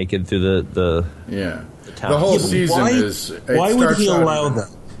walk naked through the town. The whole season is... Why would he allow that?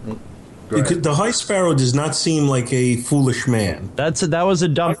 Because the High Sparrow does not seem like a foolish man. That was a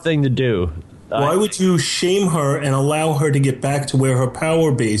dumb thing to do. Why would you shame her and allow her to get back to where her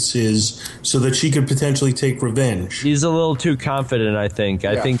power base is so that she could potentially take revenge? He's a little too confident, I think.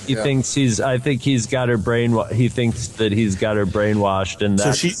 I think he thinks he's got her he thinks that he's got her brainwashed, and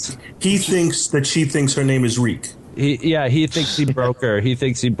he thinks that she thinks her name is Reek. He thinks he broke her. He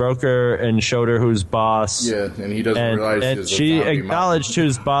thinks he broke her and showed her who's boss. Yeah, and he doesn't realize. And she acknowledged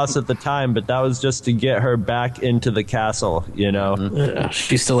who's boss at the time, but that was just to get her back into the castle. Yeah,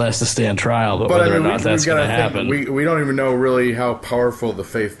 she still has to stand trial, but whether or not that's going to happen, we don't even know really how powerful the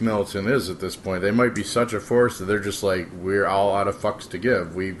Faith Militant is at this point. They might be such a force that they're just like, we're all out of fucks to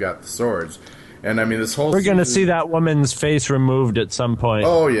give. We've got the swords. And I mean, this whole we're going to see that woman's face removed at some point.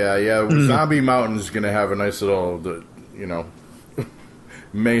 Oh yeah. Zombie Mountain's going to have a nice little,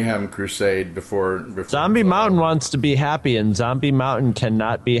 mayhem crusade before Zombie Mountain wants to be happy, and Zombie Mountain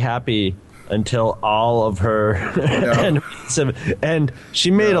cannot be happy until all of her enemies and she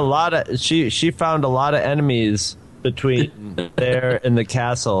made a lot of she found a lot of enemies between there and the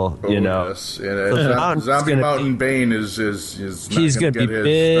castle, Yes. And Zombie Mountain Bane is he's going to be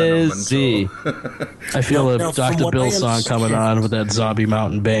busy. I feel a Dr. Bill song coming on with that Zombie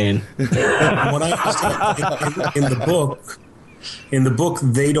Mountain Bane. What I understand in the book,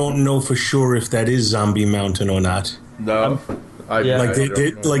 they don't know for sure if that is Zombie Mountain or not. No.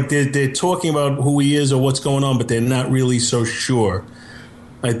 They're talking about who he is or what's going on, but they're not really so sure.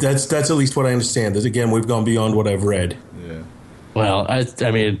 That's at least what I understand. Again, we've gone beyond what I've read. Yeah. Well, I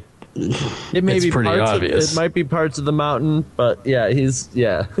mean, it may be pretty obvious. It might be parts of the mountain, but yeah.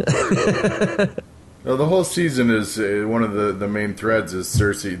 Well, the whole season is one of the main threads is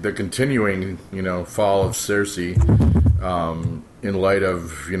Cersei, the continuing fall of Cersei, in light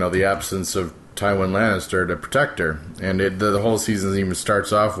of the absence of Tywin Lannister to protect her. And the whole season even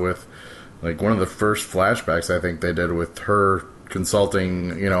starts off with, like, one of the first flashbacks I think they did with her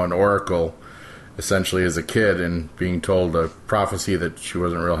consulting, an oracle, essentially as a kid, and being told a prophecy that she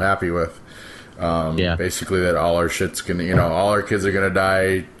wasn't real happy with. Basically that all her shit's gonna, all her kids are gonna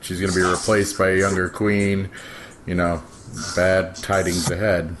die. She's gonna be replaced by a younger queen. Bad tidings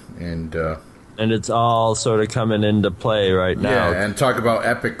ahead, and it's all sort of coming into play right now. Yeah, and talk about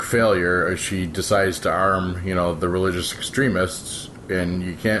epic failure as she decides to arm, the religious extremists. And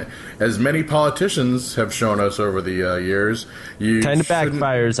you can't, as many politicians have shown us over the years, you kind of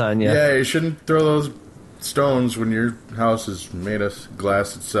backfires on you. Yeah, you shouldn't throw those stones when your house is made of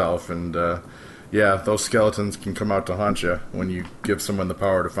glass itself. And those skeletons can come out to haunt you when you give someone the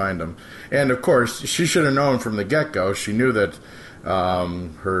power to find them. And of course, she should have known from the get-go. She knew that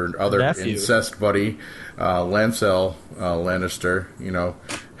her other nephew, incest buddy, Lancel Lannister,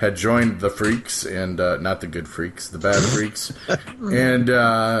 had joined the freaks, and not the good freaks, the bad freaks. And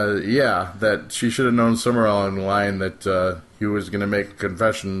that she should have known somewhere along the line that he was going to make a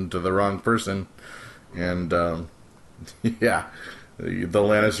confession to the wrong person. And the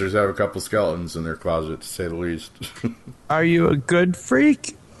Lannisters have a couple skeletons in their closet, to say the least. Are you a good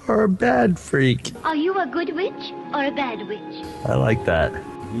freak or a bad freak? Are you a good witch or a bad witch? I like that.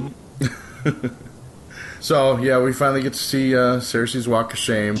 So, we finally get to see Cersei's Walk of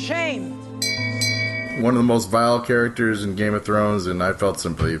Shame. Shame! One of the most vile characters in Game of Thrones, and I felt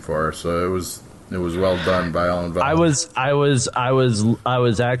sympathy for her, so it was well done by all involved. I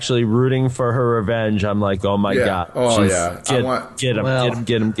was actually rooting for her revenge. I'm like, oh my god! Oh get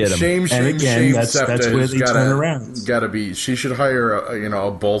him! Shame! And again, that's where they turn around. Gotta be. She should hire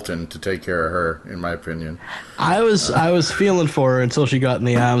a Bolton to take care of her. In my opinion, I was feeling for her until she got in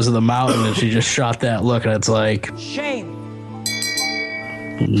the arms of the mountain and she just shot that look, and it's like, shame.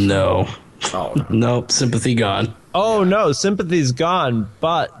 No. Oh, nope, sympathy gone. Oh no, sympathy's gone.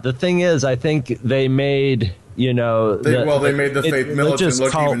 But the thing is, I think they made they made the Faith Militant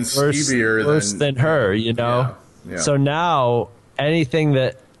look even worse than her. Yeah. So now anything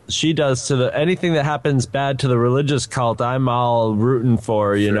that she does anything that happens bad to the religious cult, I'm all rooting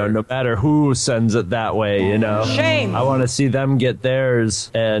for. No matter who sends it that way. Shame. I want to see them get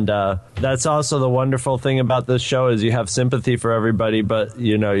theirs, and that's also the wonderful thing about this show is you have sympathy for everybody, but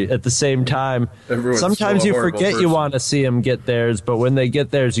at the same time, sometimes you forget you want to see them get theirs, but when they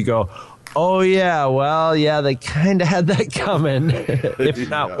get theirs, you go, oh yeah, well yeah, they kind of had that coming, if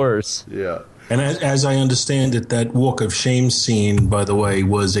not worse. Yeah. And as I understand it, that Walk of Shame scene, by the way,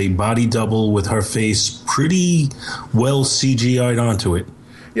 was a body double with her face pretty well CGI'd onto it.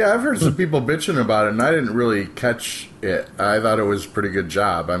 Yeah, I've heard some people bitching about it, and I didn't really catch it. I thought it was a pretty good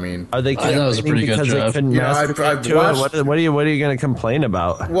job. I mean, are they? I thought it was a pretty good job. I've watched, what are you going to complain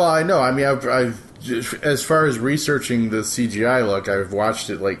about? Well, I know. I mean, I've as far as researching the CGI look, I've watched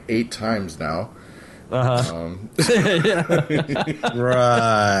it like 8 times now. Right.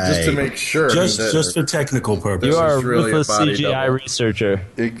 Just to make sure. Just for technical purposes. You are a ruthless CGI researcher.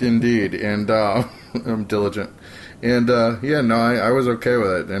 Indeed. And I'm diligent. And I was okay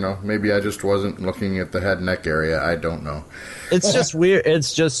with it. Maybe I just wasn't looking at the head and neck area. I don't know. It's just weird.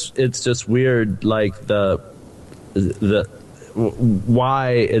 It's just weird. Like the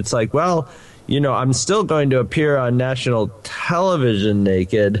why it's like, well, I'm still going to appear on national television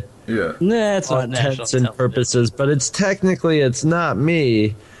naked. Yeah. Nah, it's not intents and purposes, but it's not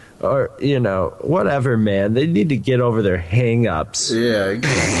me. Or, whatever, man. They need to get over their hang-ups. Yeah.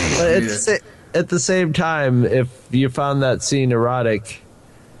 But at the same time, if you found that scene erotic...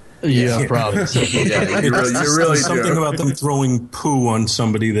 Yeah, probably. You really something do. about them throwing poo on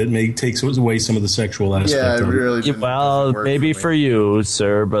somebody that takes away some of the sexual aspect. Yeah, it of really. Yeah, well, maybe for you,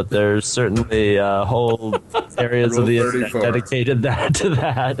 sir, but there's certainly whole areas of the internet dedicated to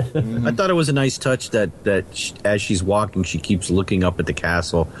that. Mm-hmm. I thought it was a nice touch that as she's walking, she keeps looking up at the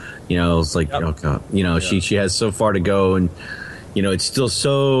castle. It's like she has so far to go, and it's still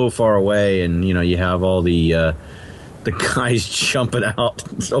so far away, and you have all the guys jumping out,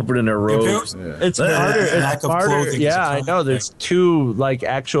 opening their robes. It's harder. It's harder. Yeah, I know. There's 2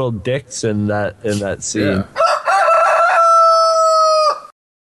 actual dicks in that scene. Yeah.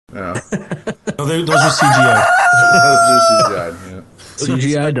 No, those are CGI. Those are CGI. Yeah.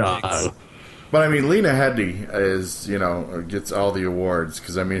 CGI dog. But I mean, Lena Headey is gets all the awards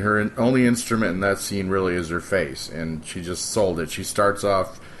because I mean her only instrument in that scene really is her face, and she just sold it. She starts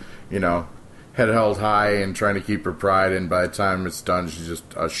off, head held high and trying to keep her pride, and by the time it's done, she's just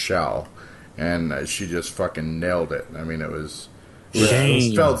a shell, and she just fucking nailed it. I mean, it was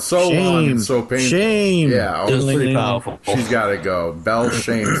It felt so long and so painful. Shame. Yeah, it was pretty powerful. She's got to go. Belle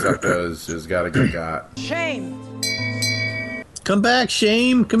Shame Septa has got to get got. Shame. Come back,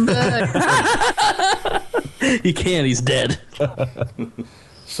 Shame. Come back. He can't. He's dead.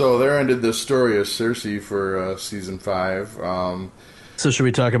 So there ended the story of Cersei for season 5. So should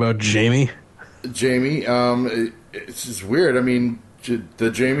we talk about Jaime? Jaime, it's just weird. I mean,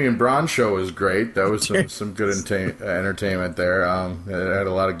 the Jaime and Bronn show was great. That was some good entertainment there. It had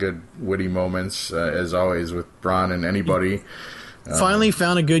a lot of good witty moments, as always, with Bronn and anybody. Finally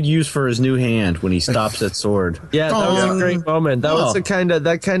found a good use for his new hand when he stops that sword. Yeah, that was a great moment. That was that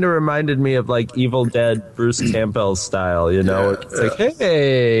kind of reminded me of like Evil Dead Bruce Campbell style, you know. It's like,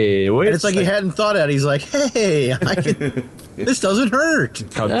 hey, wait. And it's like he hadn't thought at it. He's like, hey, this doesn't hurt.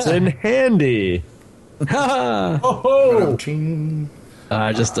 Comes in handy. Because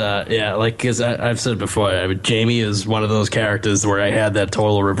I've said before, Jaime is one of those characters where I had that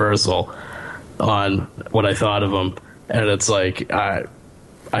total reversal on what I thought of him. And it's like I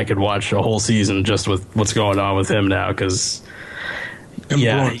could watch a whole season just with what's going on with him now because,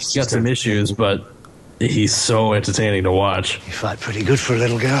 he's got some issues, but he's so entertaining to watch. You fought pretty good for a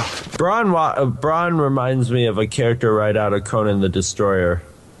little girl. Bronn reminds me of a character right out of Conan the Destroyer.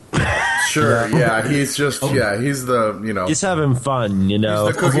 Sure, yeah, he's just, he's the, he's having fun, you know.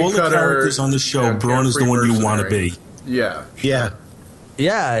 Of all the characters on the show, Bronn is the one you want to be. Yeah. Yeah.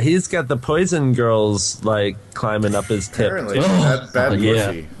 Yeah, he's got the poison girls like climbing up his tip. Apparently, bad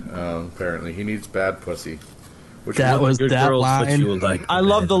pussy. Apparently, he needs bad pussy. That line. I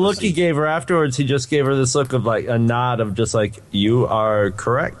love the look he gave her afterwards. He just gave her this look of like a nod of just like, you are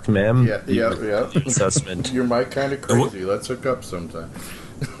correct, ma'am. Yeah. Assessment. You're my kind of crazy. Let's hook up sometime.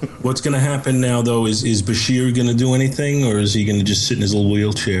 What's going to happen now, though, is Bashir going to do anything, or is he going to just sit in his little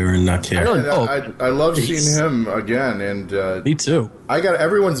wheelchair and not care? I love seeing him again, and me too.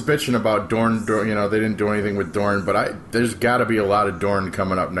 Everyone's bitching about Dorne. They didn't do anything with Dorne, but there's got to be a lot of Dorne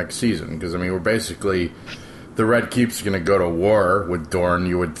coming up next season because we're basically the Red Keep's going to go to war with Dorne.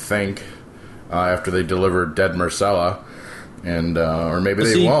 You would think after they deliver dead Myrcella. And or maybe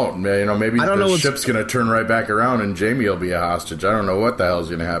they won't. Maybe the ship's going to turn right back around and Jaime will be a hostage. I don't know what the hell's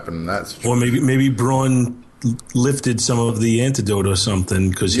going to happen in that situation. Or maybe Bronn lifted some of the antidote or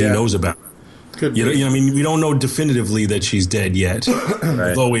something because he knows about it. Could be. We don't know definitively that she's dead yet,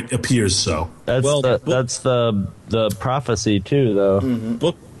 right. Although it appears so. That's the prophecy too, though. Mm-hmm.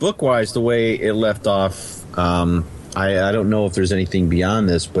 Book-wise, the way it left off, I don't know if there's anything beyond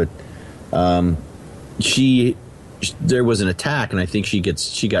this, but there was an attack, and I think she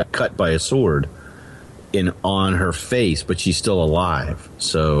got cut by a sword on her face, but she's still alive.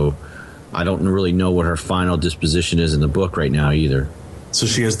 So I don't really know what her final disposition is in the book right now either. So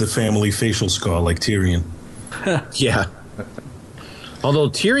she has the family facial scar like Tyrion. Yeah. Although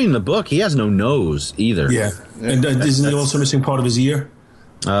Tyrion in the book, he has no nose either. Yeah. And isn't he also missing part of his ear?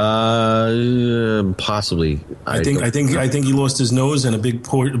 Possibly. I think he lost his nose and a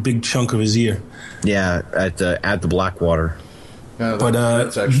big chunk of his ear. Yeah, at the Blackwater. Yeah, but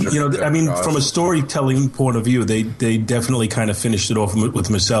that's extra from a storytelling point of view, they definitely kind of finished it off with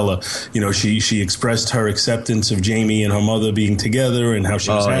Myrcella. She expressed her acceptance of Jaime and her mother being together and how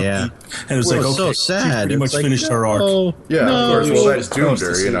she was happy. Yeah. And it was so sad. She pretty much finished her arc. Yeah, of course. Well, that doomed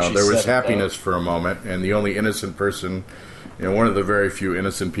her. There was happiness for a moment, and the only innocent person. One of the very few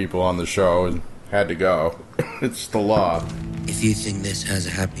innocent people on the show had to go. It's the law. If you think this has a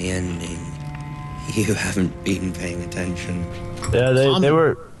happy ending, you haven't been paying attention.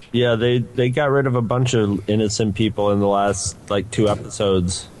 Yeah, they got rid of a bunch of innocent people in the last 2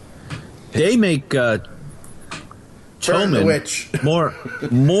 episodes. They make Tommen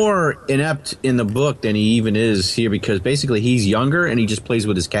more inept in the book than he even is here because basically he's younger and he just plays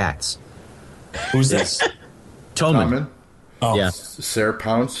with his cats. Who's this? Tommen. Oh. Yeah. Sir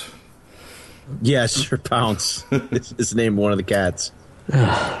Pounce? Yes, Sir Pounce. It's his name, one of the cats.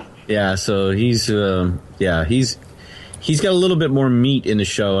 Yeah, so he's got a little bit more meat in the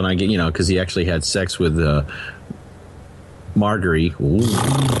show, and I get, because he actually had sex with Margaery.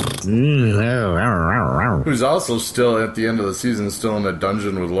 Who's also still, at the end of the season, still in a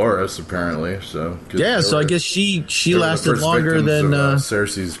dungeon with Loras, apparently. So so I guess she lasted longer than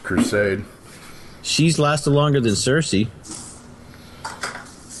Cersei's crusade. She's lasted longer than Cersei.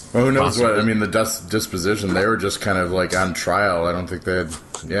 Well, who knows what? I mean, the disposition, they were just kind of on trial. I don't think they had.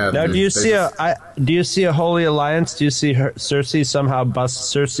 Yeah. Now, do you see a Holy Alliance? Do you see Cersei somehow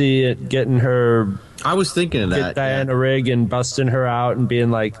bust Cersei getting her? I was thinking of that. Diana Rigg and busting her out and being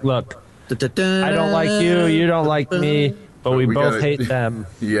like, "Look, I don't like you. You don't like me. But we both hate them.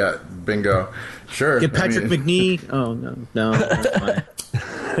 Yeah, bingo. Sure. Get Patrick McNee. Oh, no. That's fine.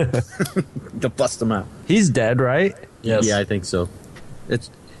 To bust him out. He's dead, right? Yes. Yeah, I think so. It's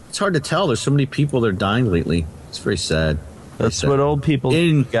hard to tell. There's so many people that are dying lately. It's very sad. That's what old people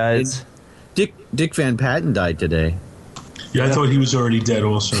do, guys. Dick Van Patten died today. Yeah, I thought he was already dead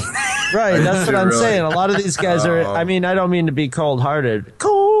also. Right, that's what I'm saying. A lot of these guys are, I mean, I don't mean to be cold-hearted,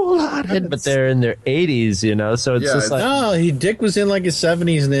 but they're in their 80s, you know, so it's just like... No, Dick was in like his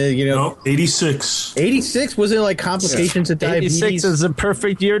 70s, and you know... No, 86. 86? Was it like complications of diabetes? 86 is a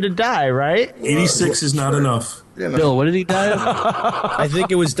perfect year to die, right? 86 is not enough. Bill, what did he die of? I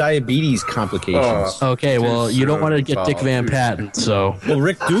think it was diabetes complications. Okay, well, you don't want to get Dick Van Patten, so... Well,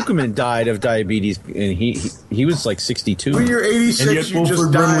 Rick Dukeman died of diabetes, and he was like 62. When you're 86, and yet you Wilford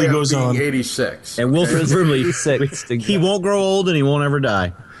just Brimley die goes of being on. 86. And Wilford Brimley, he won't grow old and he won't ever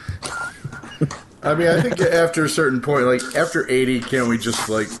die. I mean, I think after a certain point, like after 80, can't we just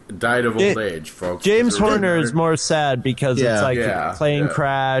like died of old age, folks? James Horner is more sad because it's like a plane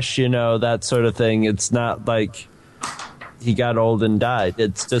crash, you know, that sort of thing. It's not like he got old and died.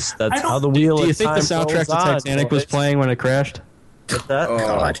 It's just that's how the wheel of time. Do you think the soundtrack to Titanic was playing when it crashed? What's that?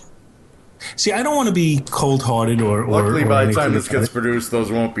 God. See, I don't want to be cold-hearted or. Luckily, by the time anything this gets produced,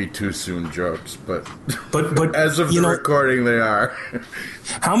 those won't be too soon jokes. But but as of the recording, they are.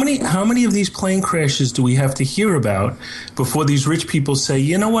 How many of these plane crashes do we have to hear about before these rich people say,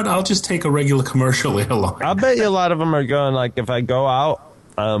 you know what, I'll just take a regular commercial airline? I'll bet you a lot of them are going like, if I go out,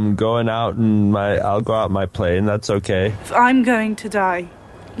 I'm going out and I'll go out in my plane. That's okay. If I'm going to die,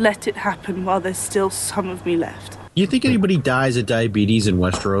 let it happen while there's still some of me left. You think anybody dies of diabetes in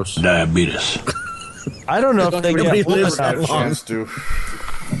Westeros? Diabetes. I don't know if they lives that long.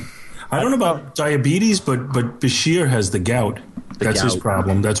 I don't know about diabetes, but Bashir has the gout. That's his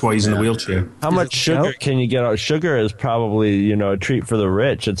problem. That's why he's in a wheelchair. How much sugar can you get out? Sugar is probably, you know, a treat for the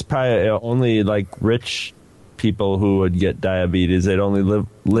rich. It's probably only like rich people who would get diabetes. They'd only live.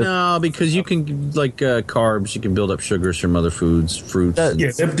 No, because you can, like carbs, you can build up sugars from other foods, fruits. Yeah,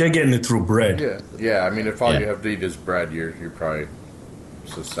 they're getting it through bread. Yeah. I mean, if all you have to eat is bread, you're probably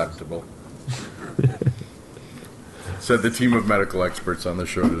susceptible. Said the team of medical experts on the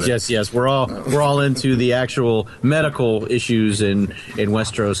show today. Yes, we're all into the actual medical issues in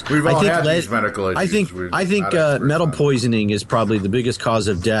Westeros. We've all had these medical issues. I think metal poisoning is probably the biggest cause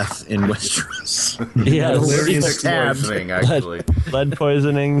of death in Westeros. Yeah, poisoning, actually. Lead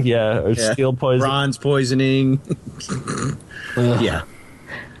poisoning, or steel poisoning. Bronze poisoning. Yeah.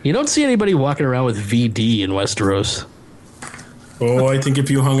 You don't see anybody walking around with VD in Westeros. Oh, I think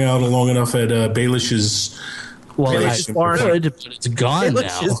if you hung out long enough at Baelish's... Well, it's gone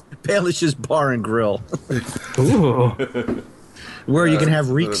now. Baelish's Bar and Grill. Ooh. Where you can have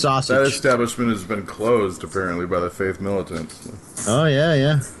reek sausage. That establishment has been closed, apparently, by the Faith militants. Oh,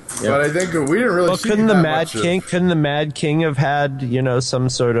 yeah. But I think we didn't really see couldn't the Mad King have had, you know, some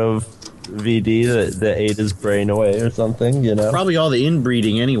sort of VD that ate his brain away or something, you know? Probably all the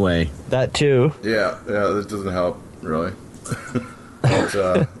inbreeding anyway. That too. Yeah, that doesn't help, really.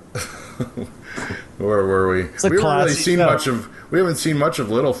 But, where were we? We haven't seen much of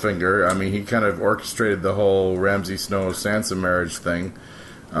Littlefinger. I mean, he kind of orchestrated the whole Ramsay Snow Sansa marriage thing,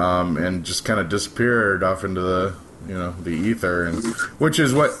 and just kind of disappeared off into the ether, and which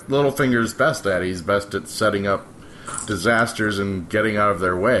is what Littlefinger's best at. He's best at setting up disasters and getting out of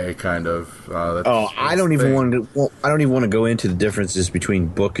their way, kind of. I don't even want to go into the differences between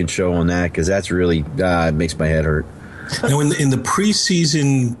book and show on that, because that's really it makes my head hurt. Now, in the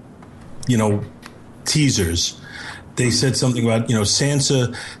preseason, teasers, they said something about,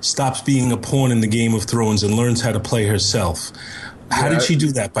 Sansa stops being a pawn in the Game of Thrones and learns how to play herself. How did she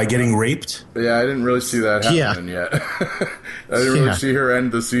do that? By getting raped? Yeah, I didn't really see that happening yet. I didn't really see her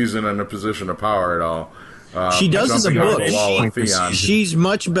end the season in a position of power at all. She does in the book. She's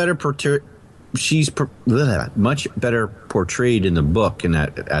much better much better portrayed in the book in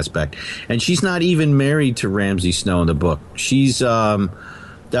that aspect, and she's not even married to Ramsay Snow in the book. She's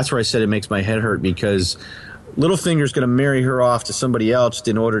that's where I said it makes my head hurt, because Littlefinger's going to marry her off to somebody else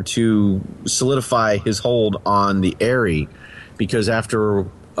in order to solidify his hold on the Eyrie, because after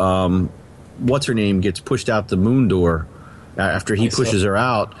what's her name gets pushed out the moon door, after he pushes her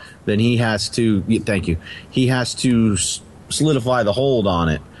out, then he has to solidify the hold on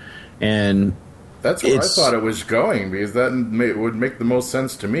it. And that's where I thought it was going, because that would make the most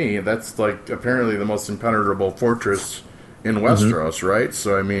sense to me. That's like apparently the most impenetrable fortress in Westeros, right?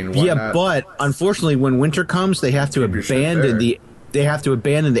 So I mean, but unfortunately, when winter comes, they have to abandon the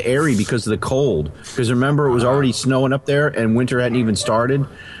Eyrie because of the cold. Because remember, it was already snowing up there, and winter hadn't even started.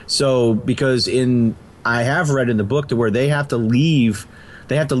 So because in I have read in the book to where they have to leave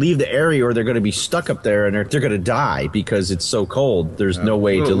the area or they're going to be stuck up there and they're going to die because it's so cold. There's no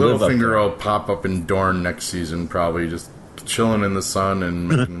way to live up there. Littlefinger will pop up in Dorne next season, probably just chilling in the sun and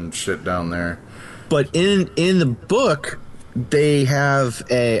making shit down there. But in the book, they have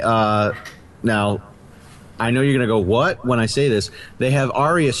a now. I know you're going to go, what? When I say this, they have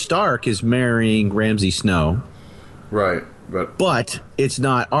Arya Stark is marrying Ramsay Snow. Right. But it's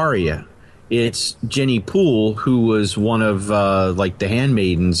not Arya. It's Jenny Poole, who was one of the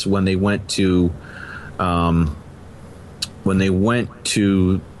handmaidens when they went to the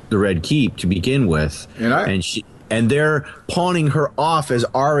Red Keep to begin with. And they're pawning her off as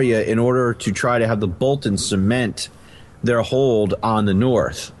Arya in order to try to have the Boltons cement their hold on the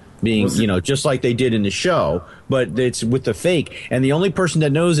North. Being, just like they did in the show, but it's with the fake. And the only person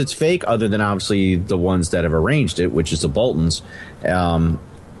that knows it's fake, other than obviously the ones that have arranged it, which is the Boltons,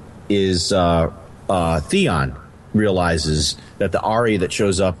 is Theon realizes that the Arya that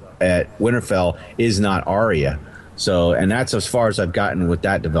shows up at Winterfell is not Arya. So, and that's as far as I've gotten with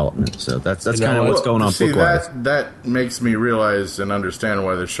that development. So that's kind of what's going on book-wise. That makes me realize and understand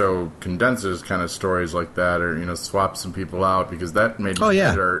why the show condenses kind of stories like that, or swaps some people out, because that made me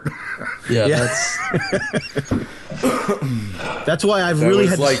hurt. That's why I've really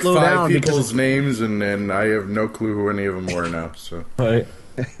had to slow down. People's names, and I have no clue who any of them were now. So, right.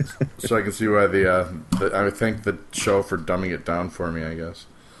 So I can see why I would thank the show for dumbing it down for me, I guess.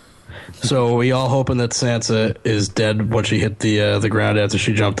 So we all hoping that Sansa is dead when she hit the ground after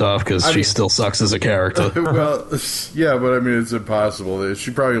she jumped off, because she still sucks as a character. Well, yeah, but I mean, it's impossible.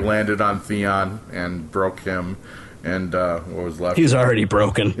 She probably landed on Theon and broke him, and what was left? He's already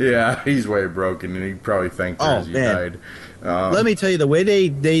broken. Yeah, he's way broken, and he probably thanked her as he died. Let me tell you, the way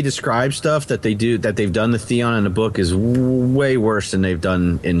they describe stuff that they've done to Theon in the book is way worse than they've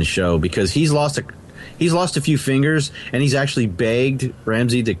done in the show, because he's lost a few fingers, and he's actually begged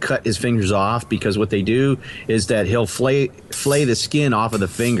Ramsay to cut his fingers off, because what they do is that he'll flay the skin off of the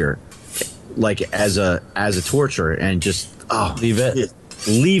finger, like as a torture, and just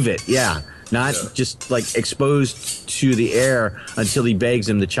leave it, yeah, not just like exposed to the air until he begs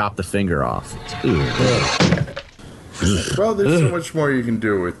him to chop the finger off. Well, there's so much more you can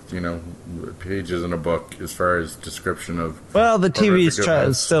do with pages in a book as far as description of. Well, the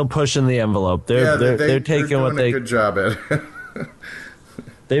TV's still pushing the envelope. They're taking what they a good job at.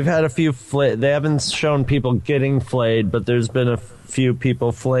 They've had a few they haven't shown people getting flayed, but there's been a few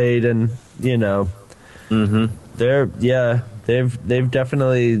people flayed, and they've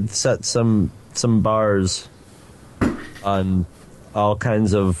definitely set some bars on all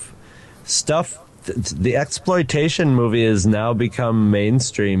kinds of stuff. The exploitation movie has now become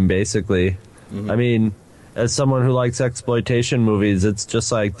mainstream, basically. Mm-hmm. I mean, as someone who likes exploitation movies, it's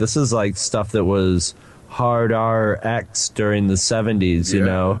just like, this is like stuff that was hard RX during the 70s,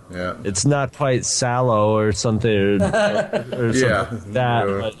 Yeah. It's not quite Sallow or something, or something like that,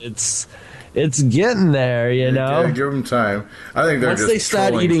 but it's getting there, Yeah, give them time. I think once they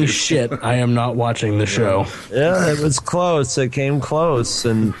start eating shit, I am not watching the show. Yeah, it was close. It came close,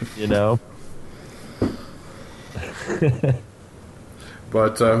 and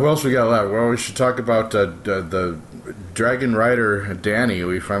But who else we got left? Well, we should talk about the Dragon Rider Dany.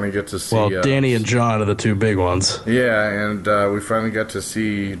 We finally get to see. Well, Dany and Jon are the two big ones. Yeah, and we finally got to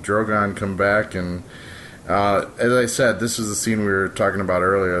see Drogon come back. And as I said, this is the scene we were talking about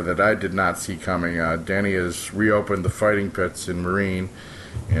earlier that I did not see coming. Dany has reopened the fighting pits in Meereen,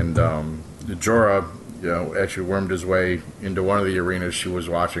 and Jorah, actually wormed his way into one of the arenas she was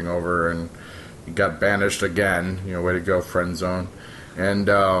watching over, and he got banished again. Way to go, friend zone. And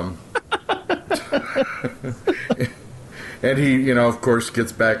and he, of course,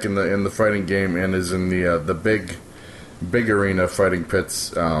 gets back in the fighting game and is in the big arena fighting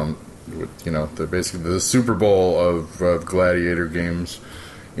pits. Basically the Super Bowl of gladiator games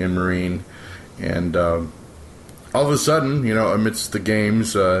in Meereen. And all of a sudden, amidst the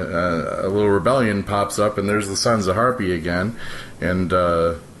games, a little rebellion pops up, and there's the Sons of Harpy again, and.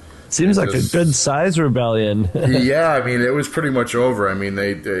 Seems like a good size rebellion. Yeah, I mean, it was pretty much over. I mean,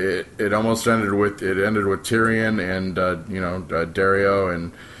 it almost ended with Tyrion and Dario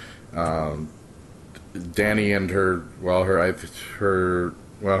and Dany and her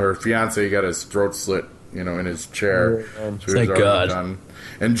fiance got his throat slit, in his chair. So thank God. Done.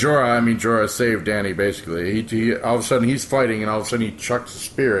 And Jorah saved Dany basically. He all of a sudden he's fighting, and all of a sudden he chucks a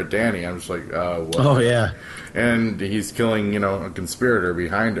spear at Dany. I'm just like, what? Oh yeah. And he's killing, a conspirator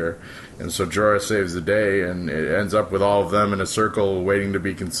behind her. And so Jorah saves the day, and it ends up with all of them in a circle waiting to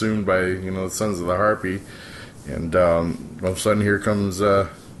be consumed by, the Sons of the Harpy. And all of a sudden here comes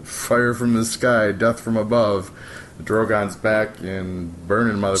fire from the sky, death from above. Drogon's back and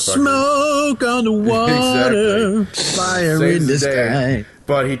burning motherfuckers. Smoke on the water, exactly. fire Saves in the sky.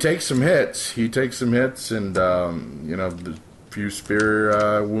 But he takes some hits. And, a few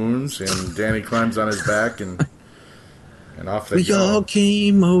spear wounds, and Dany climbs on his back, and off they go. We all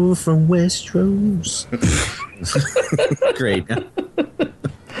came over from Westeros. Great.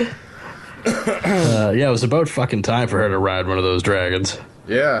 Yeah, it was about fucking time for her to ride one of those dragons.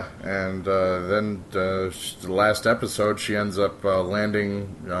 Yeah, and then the last episode, she ends up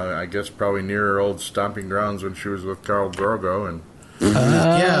landing, I guess, probably near her old stomping grounds when she was with Khal Drogo, and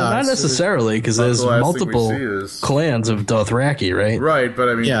not necessarily, because there's multiple clans of Dothraki, right? Right, but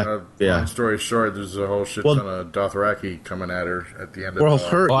I mean, long story short, there's a whole shit ton of Dothraki coming at her at the end of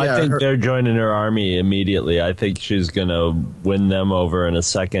the I think they're joining her army immediately. I think she's going to win them over in a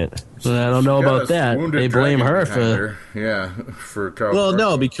second. I don't know about that. They blame her for Khal Well, Drogo.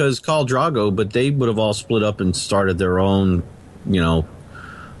 no, because Khal Drogo, but they would have all split up and started their own,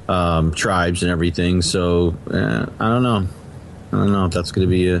 tribes and everything. So, I don't know. I don't know if that's going to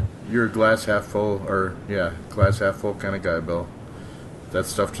be a... You're a glass half full, glass half full kind of guy, Bill. That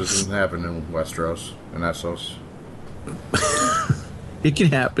stuff just doesn't happen in Westeros and Essos. It can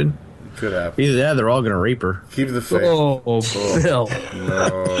happen. It could happen. Either that or they're all going to rape her. Keep the faith. Bill.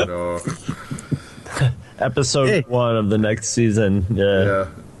 No. Episode 1 of the next season. Yeah.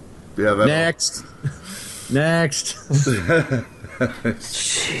 Next.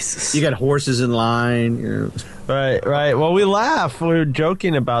 Jesus. You got horses in line. Right. Well, we laugh. We're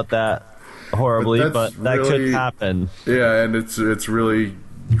joking about that horribly, but that could happen. Yeah, and it's really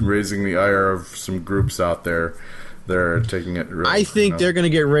raising the ire of some groups out there. They're taking it. Really, I think they're going to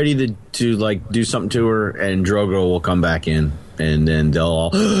get ready to like do something to her, and Drogo will come back in, and then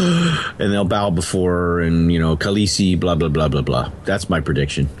they'll bow before her, and Khaleesi, blah blah blah blah blah. That's my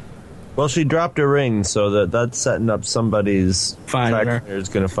prediction. Well, she dropped a ring, so that's setting up somebody's tracker is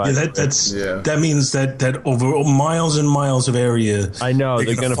going to find. That means that over miles and miles of area, I know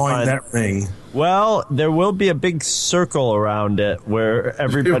they're going to find that ring. Well, there will be a big circle around it where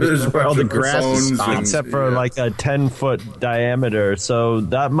where all the grass is except for like a 10-foot diameter. So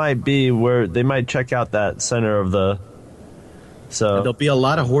that might be where they might check out that center of the. So there'll be a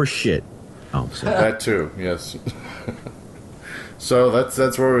lot of horse shit. That too, yes. So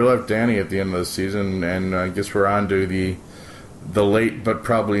that's where we left Dany at the end of the season, and I guess we're on to the late but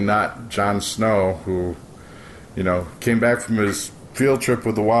probably not Jon Snow, who came back from his field trip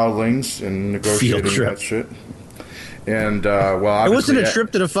with the wildlings and negotiating that shit. And it wasn't a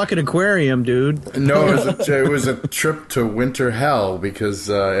trip to the fucking aquarium, dude. No, it was a trip to winter hell, because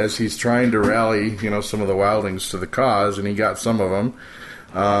as he's trying to rally some of the wildlings to the cause, and he got some of them.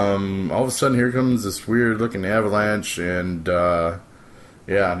 All of a sudden, here comes this weird-looking avalanche, and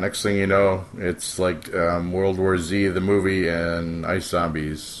next thing you know, it's like World War Z, the movie, and ice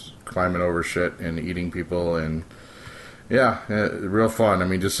zombies climbing over shit and eating people, and real fun. I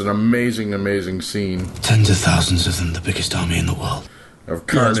mean, just an amazing, amazing scene. Tens of thousands of them, the biggest army in the world. Of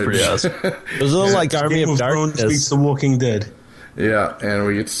carnage. That's pretty awesome. It was a little like Army of Darkness meets The Walking Dead. Yeah, and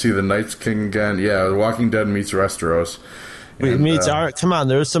we get to see the Night's King again. Yeah, The Walking Dead meets Westeros. Come on,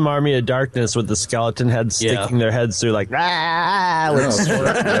 there's some Army of Darkness with the skeleton heads sticking their heads through like with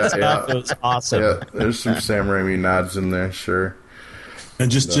stuff. It was awesome. Yeah, there's some Sam Raimi nods in there, sure.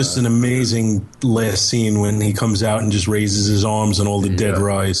 And just an amazing last scene when he comes out and just raises his arms and all the dead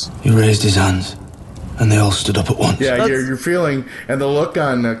rise. He raised his hands, and they all stood up at once. Yeah, you're feeling, and the look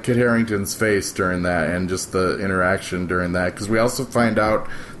on Kit Harington's face during that, and just the interaction during that, because we also find out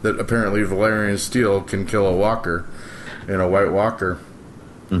that apparently Valyrian steel can kill a walker. A White Walker.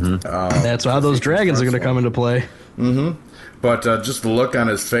 Mm-hmm. That's how those dragons are going to come into play. Mm-hmm. But just the look on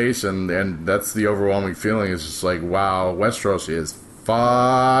his face, and that's the overwhelming feeling, is just like, wow, Westeros is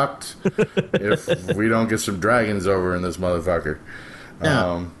fucked if we don't get some dragons over in this motherfucker.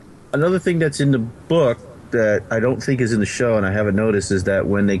 Now, another thing that's in the book that I don't think is in the show, and I haven't noticed, is that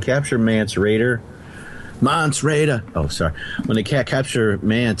when they capture Mance Rayder, when they capture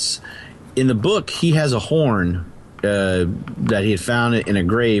Mance, in the book, he has a horn that he had found in a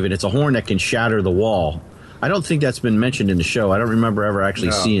grave, and it's a horn that can shatter the wall. I don't think that's been mentioned in the show. I don't remember ever actually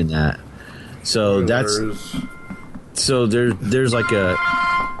seeing that. So there's like a.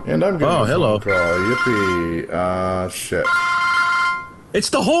 And I'm getting hello. Call. Yippee! Shit. It's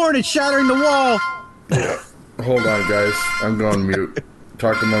the horn. It's shattering the wall. Yeah. Hold on, guys. I'm going mute.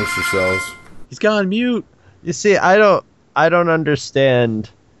 Talk amongst yourselves. He's gone mute. You see, I don't understand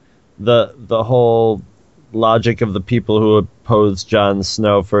the whole logic of the people who oppose Jon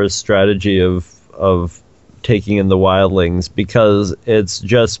Snow for his strategy of taking in the wildlings, because it's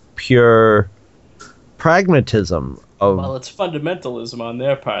just pure pragmatism. Well, it's fundamentalism on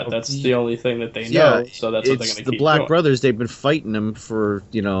their part. That's the only thing that they know, so that's what they're going to keep doing. The Black Brothers, they've been fighting them for,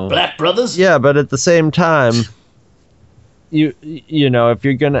 Black Brothers? Yeah, but at the same time, you know, if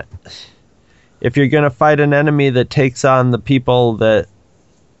you're gonna fight an enemy that takes on the people that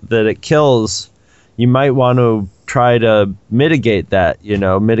it kills, you might want to try to mitigate that,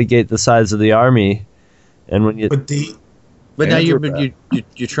 mitigate the size of the army. And when you But now you're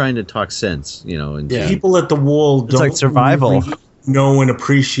trying to talk sense, and people at the wall don't like survival. Really know and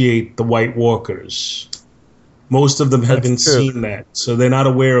appreciate the White Walkers. Most of them haven't seen that, so they're not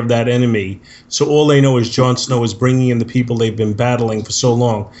aware of that enemy. So all they know is Jon Snow is bringing in the people they've been battling for so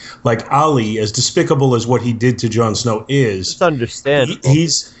long. Like Ollie, as despicable as what he did to Jon Snow is, it's understandable.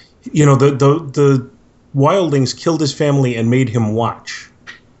 He's, the wildlings killed his family and made him watch.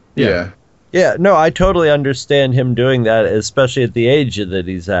 Yeah. Yeah, no, I totally understand him doing that, especially at the age that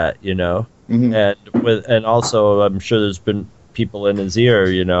he's at, Mm-hmm. and also I'm sure there's been people in his ear,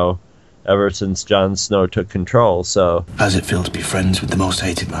 ever since Jon Snow took control. So how's it feel to be friends with the most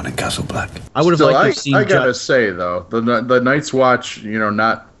hated man in Castle Black? I would have liked to have seen. I gotta say though, the Night's Watch,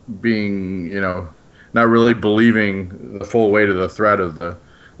 not being, not really believing the full weight of the threat of the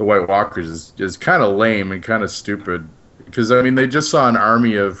White Walkers is kind of lame and kind of stupid. Because, they just saw an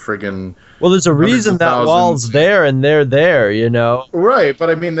army of friggin'... Well, there's a reason that wall's there and they're there, Right,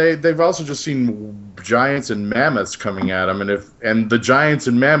 but they've also just seen giants and mammoths coming at them, and the giants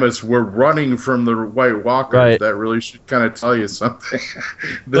and mammoths were running from the White Walkers. Right. That really should kind of tell you something.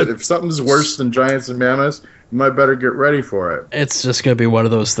 That if something's worse than giants and mammoths, you might better get ready for it. It's just going to be one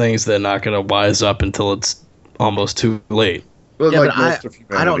of those things they're not going to wise up until it's almost too late. Yeah,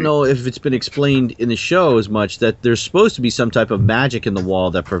 but I don't know if it's been explained in the show as much that there's supposed to be some type of magic in the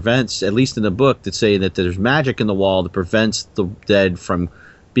wall that prevents, at least in the book, that say that there's magic in the wall that prevents the dead from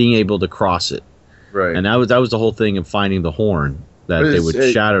being able to cross it. Right. And that was the whole thing of finding the horn, that they would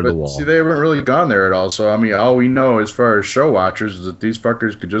shatter the wall. See, they haven't really gone there at all. So, all we know as far as show watchers is that these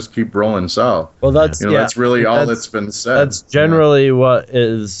fuckers could just keep rolling south. Well, that's that's really all that's been said. That's generally what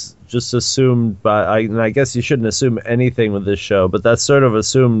is just assumed by, and I guess you shouldn't assume anything with this show, but that's sort of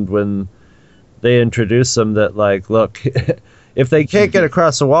assumed when they introduce them, that look, if they can't get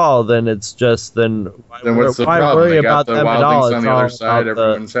across the wall, then it's just why worry about them at all? On the other side,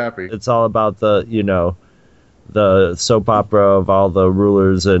 everyone's happy. It's all about the the soap opera of all the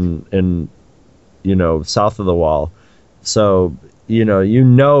rulers in south of the wall. So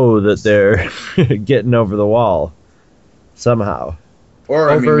that they're getting over the wall somehow.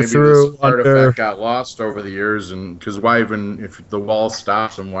 Or maybe this artifact got lost over the years, and because why even if the wall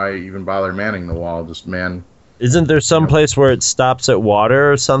stops them, why even bother manning the wall? Just man. Isn't there some place where it stops at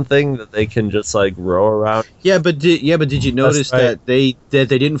water or something that they can just row around? Yeah, but did you notice that they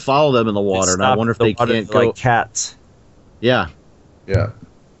didn't follow them in the water? And I wonder if they can't go like cats. Yeah. Yeah.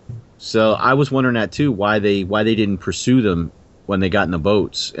 So I was wondering that too. Why they didn't pursue them when they got in the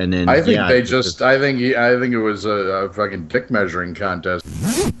boats, and then I think I think it was a fucking dick measuring contest.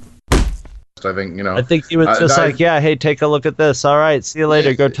 I think he was just hey, take a look at this. All right, see you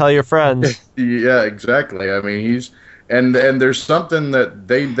later. Go tell your friends. Yeah, exactly. He's and there's something that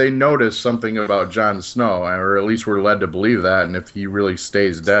they noticed something about Jon Snow, or at least we're led to believe that. And if he really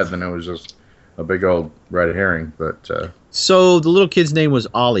stays dead, then it was just a big old red herring. But so the little kid's name was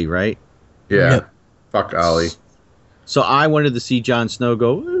Ollie, right? Yeah. Yep. Fuck Ollie. So I wanted to see Jon Snow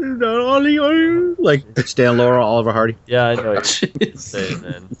go, Ollie, like Stan Laurel, Oliver Hardy. Yeah, I know what you're saying,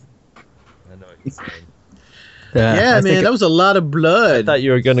 man. I know what you're saying. Yeah, man, that was a lot of blood. I thought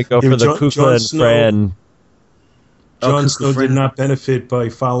you were going to go for the Kukla and Fran. Jon Snow did not benefit by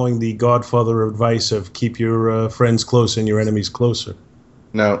following the Godfather advice of keep your friends close and your enemies closer.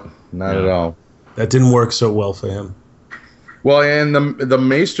 No, not at all. That didn't work so well for him. Well, and the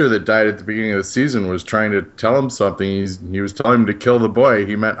maester that died at the beginning of the season was trying to tell him something. He was telling him to kill the boy.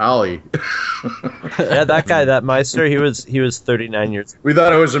 He meant Ollie. Yeah, that guy, that maester, he was 39 years old. We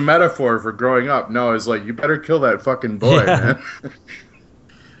thought it was a metaphor for growing up. No, it's you better kill that fucking boy, man.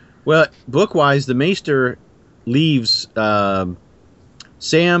 Well, book-wise, the maester leaves.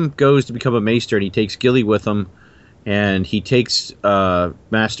 Sam goes to become a maester, and he takes Gilly with him, and he takes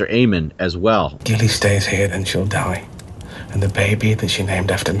Master Aemon as well. Gilly stays here, then she'll die. And the baby that she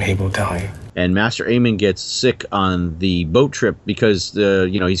named after me will die. And Master Aemon gets sick on the boat trip because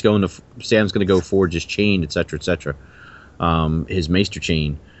Sam's going to go forge his chain, etc., etc., his maester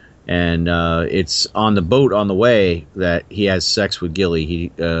chain, and it's on the boat on the way that he has sex with Gilly.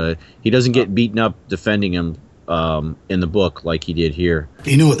 He doesn't get beaten up defending him in the book like he did here.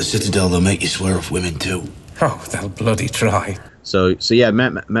 You know at the Citadel they'll make you swear off women too. Oh, they'll bloody try. So yeah,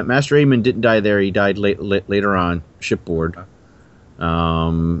 Master Aemon didn't die there. He died later on shipboard.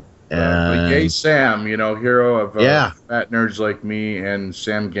 But yay, Sam, hero of fat nerds like me and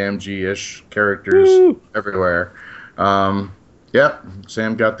Sam Gamgee-ish characters everywhere. Yep,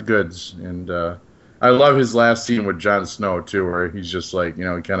 Sam got the goods. And I love his last scene with Jon Snow, too, where he's just like, he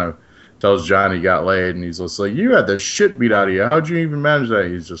kind of tells Jon he got laid, and he's just like, you had the shit beat out of you. How'd you even manage that?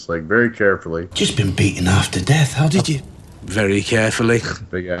 He's just like, very carefully. Just been beaten half to death. How did you? Very carefully.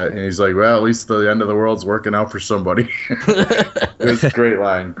 And he's like, well, at least the end of the world's working out for somebody. It was a great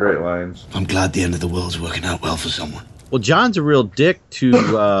line. Great lines. I'm glad the end of the world's working out well for someone. Well, Jon's a real dick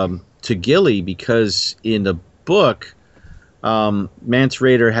to Gilly, because in the book, Mance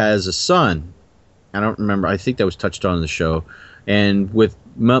Rayder has a son. I don't remember. I think that was touched on in the show. And with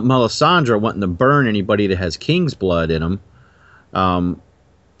Melisandre wanting to burn anybody that has king's blood in them,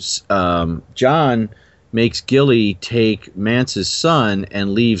 Jon makes Gilly take Mance's son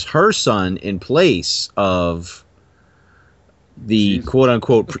and leaves her son in place of the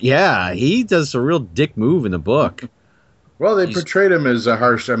quote-unquote... Yeah, he does a real dick move in the book. Well, they portrayed him as a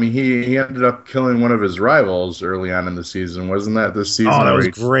harsh... I mean, he ended up killing one of his rivals early on in the season. Wasn't that this season? Oh, that was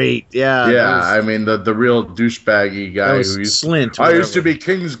great. Yeah. Yeah, I mean, the real douchebaggy guy who used... Slint. I used to be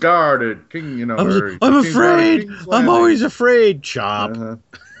King's Guard at King, I'm afraid. I'm always afraid, Chop.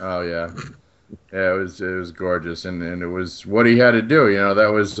 Oh, yeah. Yeah, it was gorgeous, and it was what he had to do. That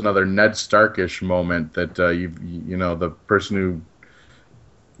was another Ned Starkish moment that the person who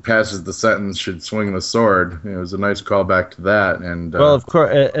passes the sentence should swing the sword. It was a nice callback to that. And well, of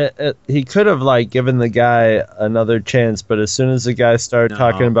course, he could have given the guy another chance, but as soon as the guy started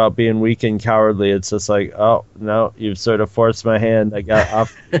talking about being weak and cowardly, it's just like, oh no, you've sort of forced my hand. I got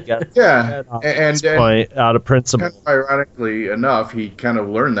off. Yeah, and point out of principle. Kind of ironically enough, he kind of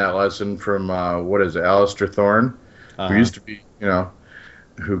learned that lesson from Alistair Thorne, who used to be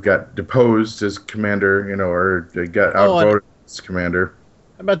who got deposed as commander, or got outvoted as commander.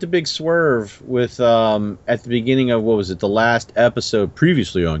 About the big swerve with at the beginning of the last episode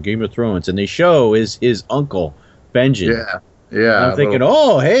previously on Game of Thrones, and they show his uncle Benjen. Yeah. I'm thinking,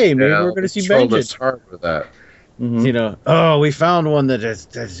 hey, maybe we're going to see Benjen. Hard with that. Mm-hmm. We found one that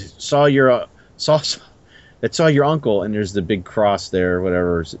saw your uncle, and there's the big cross there,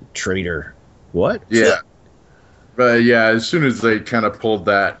 whatever, traitor. What? Yeah, but yeah, as soon as they kind of pulled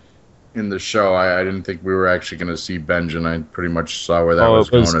that in the show, I didn't think we were actually going to see Benjen. I pretty much saw where that was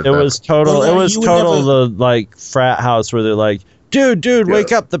going. It was total. The frat house where they're like, dude,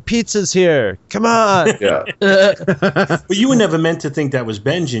 wake up! The pizza's here. Come on. Yeah. But you were never meant to think that was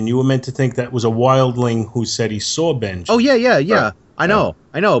Benjen. You were meant to think that was a wildling who said he saw Benjen. Oh yeah. I know.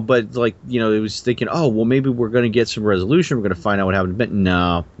 But it was thinking, well, maybe we're going to get some resolution. We're going to find out what happened to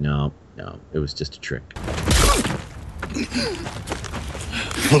Benjen. No. It was just a trick.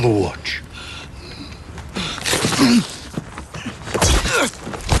 For the watch.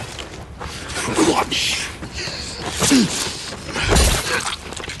 For the watch.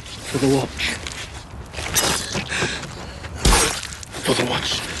 For the watch. For the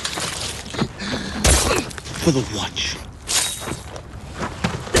watch. For the watch.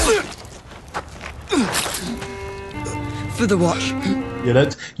 For the watch. Yeah,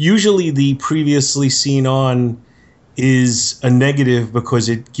 that's usually the previously seen on is a negative because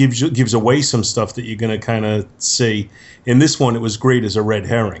it gives away some stuff that you're going to kind of see. In this one, it was great as a red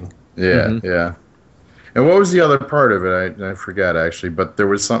herring. Yeah, yeah. And what was the other part of it? I forget, actually. But there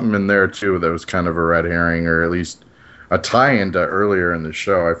was something in there, too, that was kind of a red herring, or at least a tie-in to earlier in the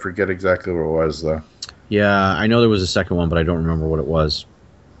show. I forget exactly what it was, though. Yeah, I know there was a second one, but I don't remember what it was.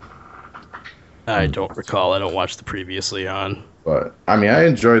 I don't recall. I don't watch the previously on. But, I mean, I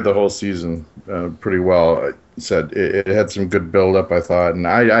enjoyed the whole season pretty well. I said it had some good build-up, I thought. And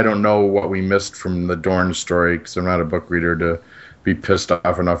I don't know what we missed from the Dorne story, because I'm not a book reader to be pissed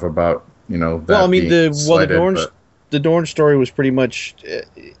off enough about, that well, I mean, the Dorne story was pretty much...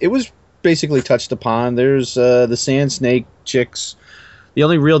 It was basically touched upon. There's the Sand Snake chicks. The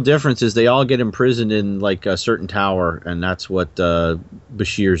only real difference is they all get imprisoned in, a certain tower, and that's what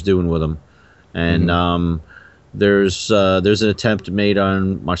Bashir's doing with them. And there's an attempt made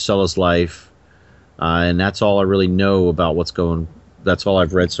on Marcella's life, and that's all I really know about what's going. That's all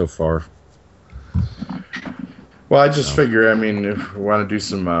I've read so far. Well, I just figure, I mean, if we want to do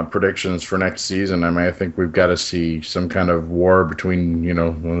some predictions for next season, I think we've got to see some kind of war between,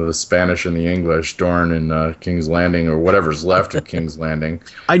 one of the Spanish and the English, Dorne and King's Landing, or whatever's left of King's Landing.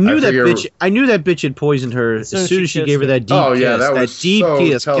 I knew that bitch had poisoned her as soon as she gave her that deep kiss. Yeah, that was deep so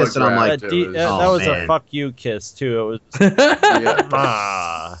kiss, and I'm like, that was a fuck you kiss too. It was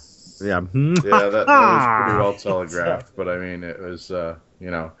Yeah. That was pretty well telegraphed. But I mean, it was,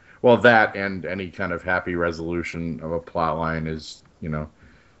 well, that and any kind of happy resolution of a plot line is,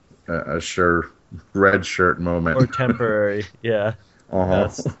 a sure red shirt moment. Or temporary, yeah.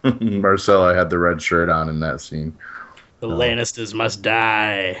 Yes. Marcella had the red shirt on in that scene. The Lannisters must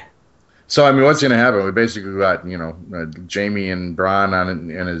die. So, I mean, what's going to happen? We basically got, Jaime and Bronn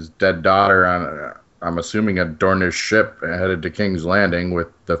and his dead daughter on, I'm assuming, a Dornish ship headed to King's Landing with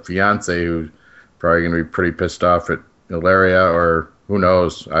the fiance who's probably going to be pretty pissed off at Illyria, or who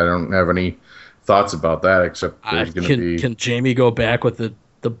knows. I don't have any thoughts about that, except there's going to be... Can Jaime go back with the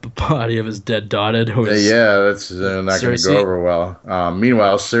body of his dead daughter? That's not going to go over well.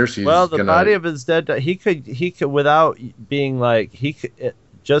 Meanwhile, Cersei's body of his dead he could without being like, he could...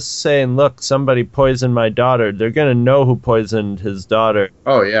 Just saying, look, somebody poisoned my daughter. They're going to know who poisoned his daughter.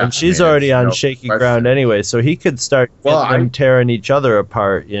 Oh, yeah. And she's already on shaky ground anyway, so he could start them tearing each other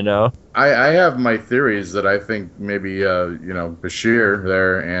apart, I have my theories that I think maybe, Bashir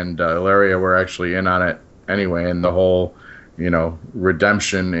there and Illyria were actually in on it anyway, and the whole,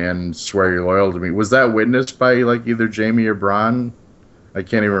 redemption and swear you're loyal to me. Was that witnessed by, either Jaime or Bronn? I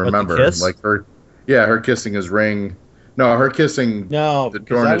can't even remember. Her kissing his ring... No, her kissing the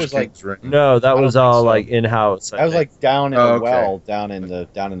Dornish King's ring. No, that was all in-house. That was down in the well, down in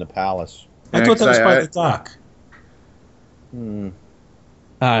the palace. I thought that was by the dock.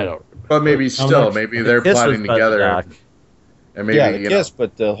 I don't. But maybe maybe they're plotting together. And maybe the kiss,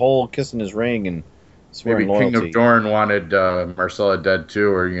 but the whole kissing his ring and swearing loyalty. King of Dorne wanted Marcella dead too,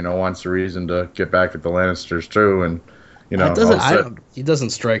 or wants a reason to get back at the Lannisters too, and. He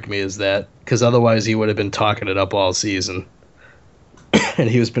doesn't strike me as that, because otherwise he would have been talking it up all season, and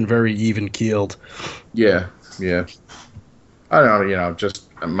he has been very even keeled. Yeah. I don't know, just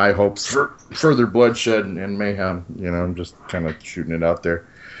my hopes for further bloodshed and mayhem. I'm just kind of shooting it out there.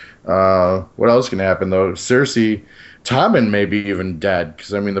 What else can happen though? Cersei, Tommen may be even dead,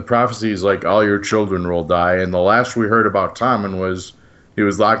 because the prophecy is all your children will die, and the last we heard about Tommen was he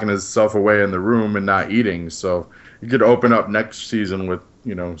was locking himself away in the room and not eating. So. You could open up next season with,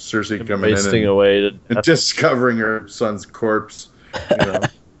 Cersei coming in and discovering her son's corpse,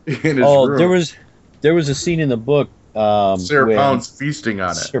 in his room. There was a scene in the book. Sarah Pound's feasting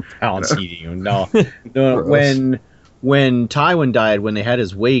on it. Sarah Pound's eating him. No. when Tywin died, when they had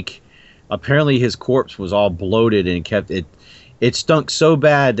his wake, apparently his corpse was all bloated and kept it. It stunk so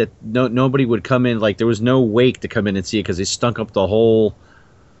bad that nobody would come in. There was no wake to come in and see it because it stunk up the whole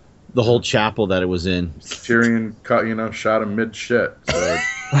chapel that it was in. Tyrion shot him mid shit. So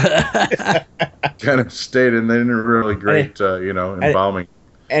kind of stayed in. They didn't really great, embalming.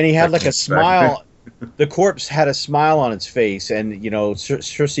 And he had a smile. The corpse had a smile on its face, and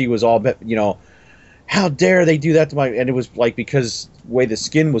Cersei was all, how dare they do that to my? And it was because the way the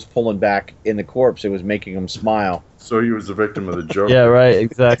skin was pulling back in the corpse, it was making him smile. So he was the victim of the joke. Yeah, right.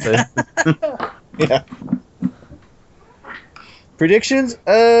 Exactly. Yeah. Predictions?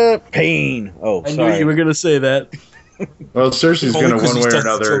 Pain. Oh, I knew you were going to say that. Well, Cersei's going to one way or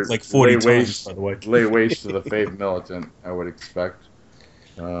another lay waste to the Faith Militant, I would expect.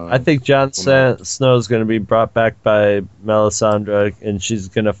 I think Jon Snow's going to be brought back by Melisandre, and she's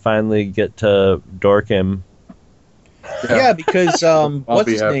going to finally get to dork him. Yeah, because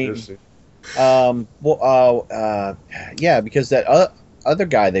what's his name? Because that other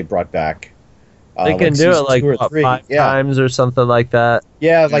guy they brought back. They can do it 5 times or something like that.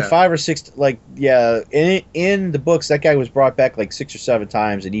 Yeah, 5 or 6. In the books, that guy was brought back 6 or 7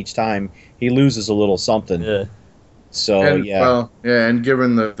 times, and each time he loses a little something. Yeah. So and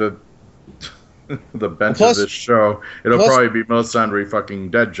given the bent of this show, it'll probably be Melisandre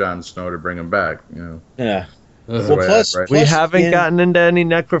fucking dead Jon Snow to bring him back. Yeah. We haven't gotten into any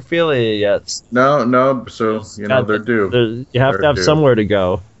necrophilia yet. No. So they're due. You have to have somewhere to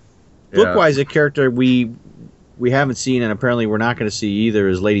go. Book-wise, a character we haven't seen, and apparently we're not going to see either,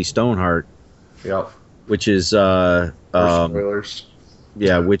 is Lady Stoneheart. Yep. Which is spoilers.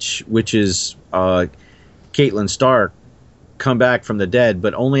 Yeah, which is Catelyn Stark come back from the dead,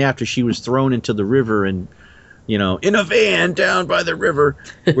 but only after she was thrown into the river and in a van down by the river,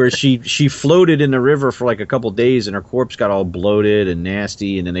 where she floated in the river for a couple days, and her corpse got all bloated and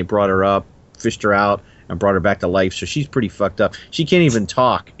nasty, and then they brought her up, fished her out, and brought her back to life. So she's pretty fucked up. She can't even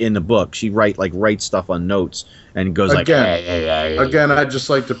talk in the book. She writes stuff on notes and goes hey. Again, I'd just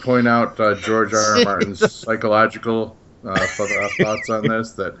like to point out George R.R. Martin's psychological thoughts on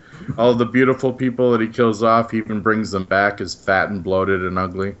this, that all the beautiful people that he kills off, he even brings them back as fat and bloated and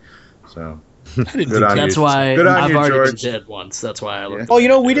ugly. So That's why I've already been dead once. That's why I looked.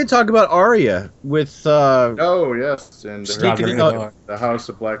 Oh, we did talk about Arya with. Oh yes, and sneaking in the House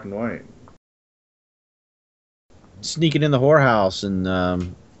of Black and White. Sneaking in the whorehouse and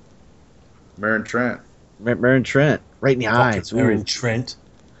Meryn Trent. Meryn Trent, right in the eyes. Meryn Trent.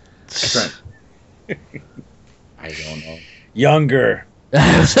 I don't know. Younger.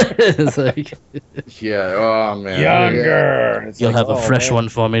 It's like, yeah. Oh man. Younger. Yeah. You'll have a fresh one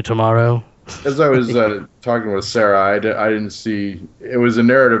for me tomorrow. As I was talking with Sarah, I didn't see it was a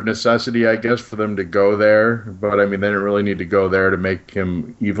narrative necessity, I guess, for them to go there. But I mean, they didn't really need to go there to make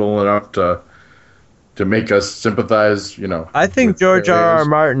him evil enough to make us sympathize. I think George R.R.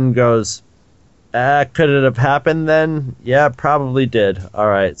 Martin goes, could it have happened then? Yeah, probably did. All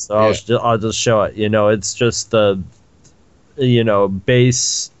right, so I'll just show it. It's just the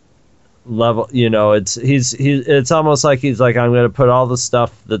base level. It's almost like he's like, I'm going to put all the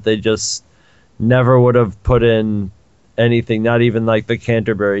stuff that they just never would have put in anything, not even like the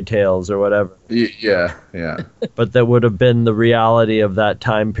Canterbury Tales or whatever. Yeah. But that would have been the reality of that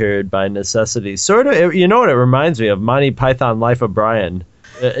time period by necessity. Sort of, what it reminds me of? Monty Python Life of Brian.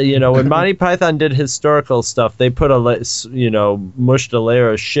 When Monty Python did historical stuff, they put mushed a layer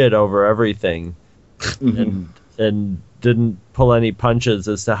of shit over everything, and didn't pull any punches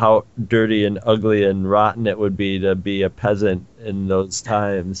as to how dirty and ugly and rotten it would be to be a peasant in those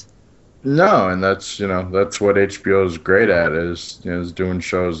times. No, and that's what HBO is great at is doing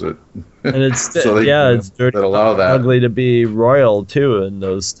shows that and it's it's dirty that allow that ugly to be royal too in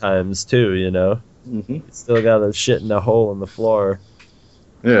those times too. You still got a shit in a hole in the floor.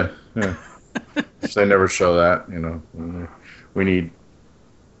 Yeah. They never show that. We need.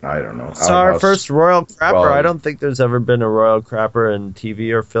 I don't know. It's our first royal crapper. I don't think there's ever been a royal crapper in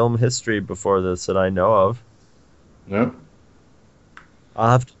TV or film history before this that I know of. Nope. I'll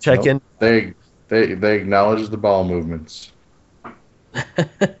have to check in. They acknowledge the bowel movements.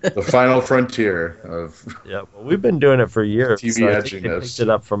 The final frontier of. Yeah, well, we've been doing it for years. TV so I think they picked it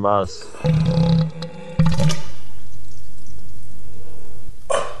up from us.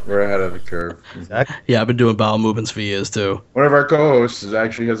 We're ahead of the curve. Exactly. Yeah, I've been doing bowel movements for years too. One of our co-hosts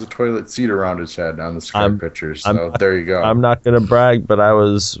actually has a toilet seat around his head on the Skype picture. So there you go. I'm not going to brag, but I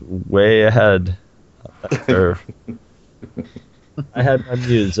was way ahead of that curve. I had my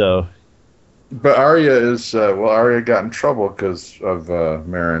muse, though. But Arya Arya got in trouble because of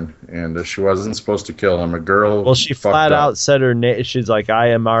Meryn, and she wasn't supposed to kill him. A girl. Well, she flat out said her name. She's like, "I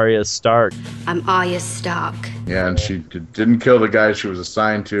am Arya Stark." I'm Arya Stark. Yeah, and she didn't kill the guy she was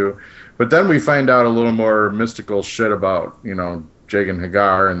assigned to. But then we find out a little more mystical shit about Jagan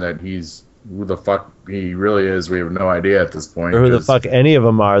Hagar, and that he's who the fuck he really is. We have no idea at this point. Or who the fuck any of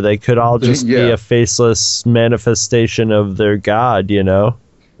them are. They could all just be a faceless manifestation of their god,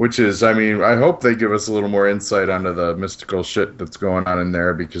 Which is, I hope they give us a little more insight onto the mystical shit that's going on in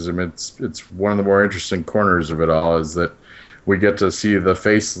there, because it's one of the more interesting corners of it all is that we get to see the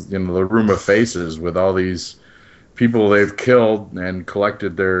face, the room of faces with all these people they've killed and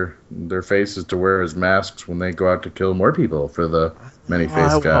collected their faces to wear as masks when they go out to kill more people for the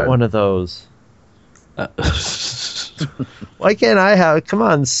many-faced god. I want one of those. Why can't I have it? Come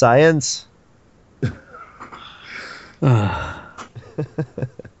on, science.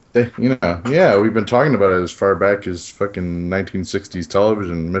 We've been talking about it as far back as fucking 1960s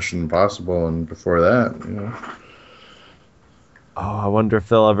television, Mission Impossible, and before that, Oh, I wonder if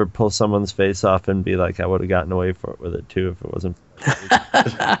they'll ever pull someone's face off and be like, I would have gotten away with it too if it wasn't.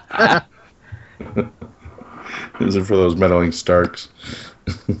 Is it for those meddling Starks?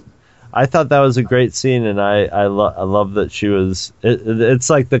 I thought that was a great scene, and I love that she was. It's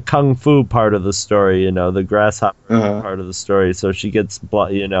like the kung fu part of the story, the grasshopper part of the story. So she gets,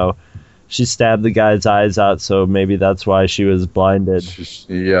 she stabbed the guy's eyes out, so maybe that's why she was blinded.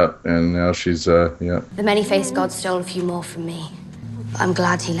 And now she's The many-faced god stole a few more from me. I'm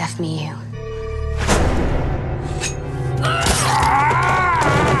glad he left me you.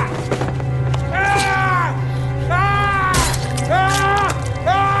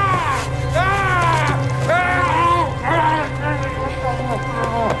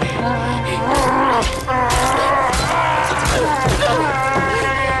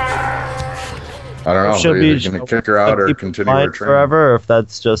 I don't know. She'll be going to kick her out or continue her training forever, or if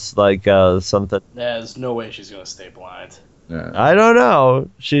that's just like something. There's no way she's going to stay blind. Yeah. I don't know.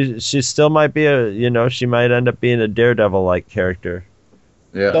 She still might be she might end up being a Daredevil-like character.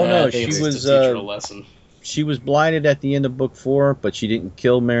 Yeah. Don't know. She was teach her a lesson. She was blinded at the end of book 4, but she didn't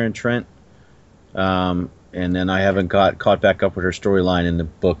kill Meryn Trent. And then I haven't caught back up with her storyline in the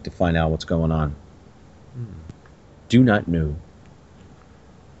book to find out what's going on. Do not know.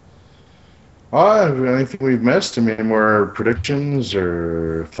 Anything we've missed? I mean, any more predictions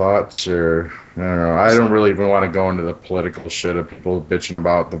or thoughts or I don't know. I don't really even want to go into the political shit of people bitching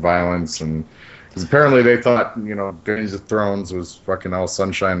about the violence and because apparently they thought Games of Thrones was fucking all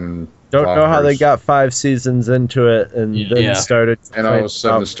sunshine and don't know how they got 5 seasons into it and then started and all of a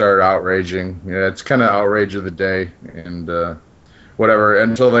sudden started outraging. Yeah, it's kind of outrage of the day and whatever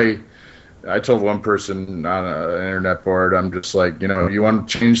until I told one person on an internet board, I'm just like, you want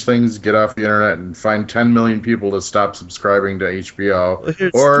to change things, get off the internet and find 10 million people to stop subscribing to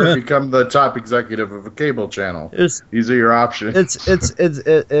HBO or become the top executive of a cable channel. These are your options.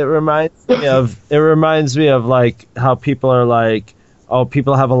 It reminds me of like how people are like, oh,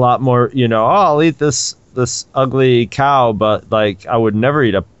 people have a lot more, I'll eat this ugly cow, but like I would never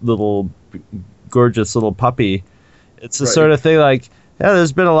eat a little gorgeous little puppy. It's the sort of thing like, yeah,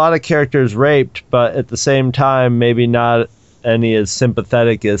 there's been a lot of characters raped, but at the same time, maybe not any as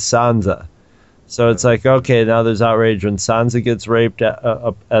sympathetic as Sansa. So it's like, okay, now there's outrage when Sansa gets raped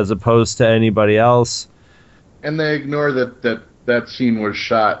as opposed to anybody else. And they ignore that scene was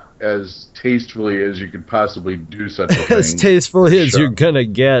shot as tastefully as you could possibly do such a thing. As tastefully as you're going to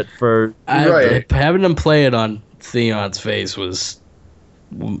get for... Having them play it on Theon's face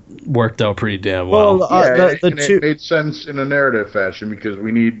worked out pretty damn well. It made sense in a narrative fashion because we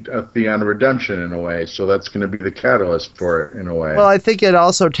need a Theon redemption in a way, so that's going to be the catalyst for it in a way. Well, I think it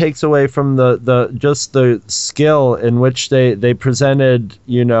also takes away from the skill in which they presented,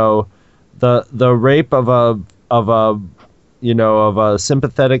 the rape of a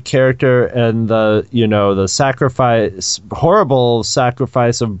sympathetic character and the horrible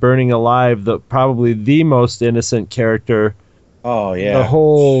sacrifice of burning alive probably the most innocent character. Oh yeah, the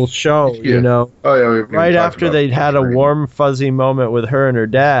whole show, Oh yeah, right after they'd had a warm, fuzzy moment with her and her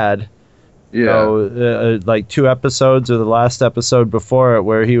dad. Yeah, like 2 episodes or the last episode before it,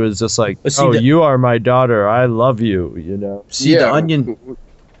 where he was just like, you are my daughter, I love you. See, the Onion.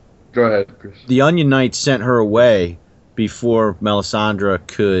 Go ahead, Chris. The Onion Knight sent her away before Melisandre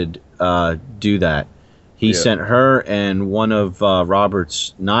could do that. He sent her and one of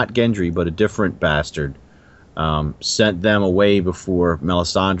Robert's, not Gendry, but a different bastard. Sent them away before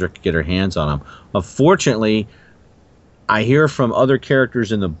Melisandre could get her hands on them. Unfortunately, I hear from other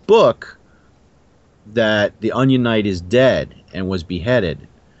characters in the book that the Onion Knight is dead and was beheaded.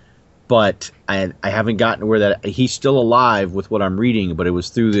 But I haven't gotten to where that he's still alive with what I'm reading, but it was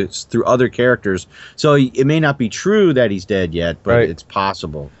through other characters. So it may not be true that he's dead yet, but it's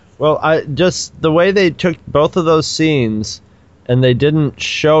possible. Well, the way they took both of those scenes. And they didn't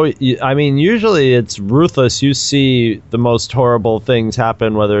show... I mean, usually it's ruthless. You see the most horrible things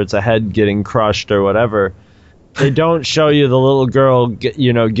happen, whether it's a head getting crushed or whatever. They don't show you the little girl,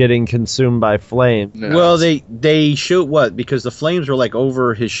 getting consumed by flames. No. Well, they showed what? Because the flames were like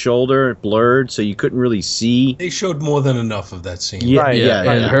over his shoulder, blurred, so you couldn't really see. They showed more than enough of that scene.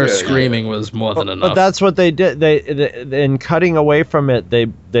 And her screaming was more than enough. But that's what they did. They in cutting away from it,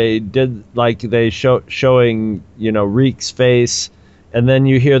 they did like showing Reek's face, and then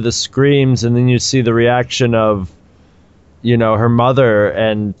you hear the screams, and then you see the reaction of her mother,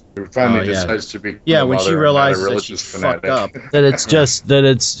 and finally decides to be when she realizes that she's fucked up, that it's just and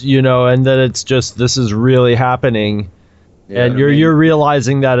that it's just this is really happening, and you're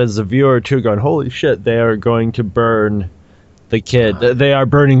realizing that as a viewer too, going, holy shit, they are going to burn the kid. They are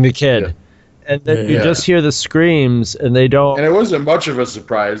burning the kid. And then you just hear the screams, and they don't... And it wasn't much of a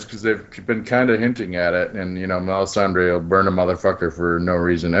surprise, because they've been kind of hinting at it, and, Melisandre will burn a motherfucker for no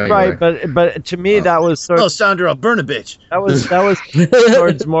reason anyway. Right, but to me, that was sort of... Melisandre, I'll burn a bitch! That was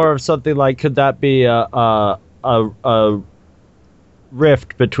towards more of something like, could that be a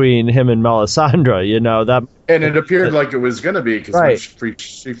rift between him and Melisandre, that... And it appeared like it was going to be, because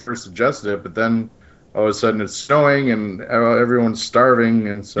she first suggested it, but then... all of a sudden it's snowing and everyone's starving,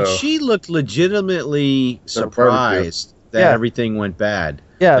 and so she looked legitimately surprised that everything went bad.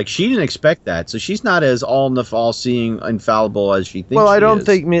 Yeah, like she didn't expect that, so she's not as all-seeing, infallible as she thinks. Well, I don't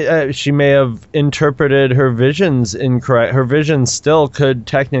think she may have interpreted her visions incorrect. Her visions still could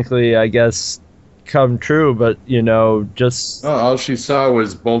technically, I guess, come true, but just all she saw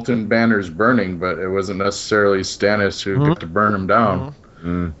was Bolton banners burning, but it wasn't necessarily Stannis who got to burn them down.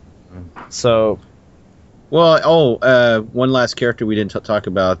 So. Well, one last character we didn't talk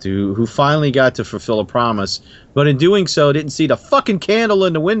about who finally got to fulfill a promise, but in doing so didn't see the fucking candle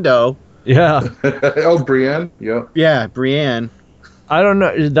in the window. Yeah. Brienne. Yep. Yeah, Brienne. I don't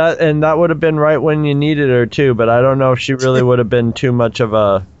know that would have been right when you needed her too, but I don't know if she really would have been too much of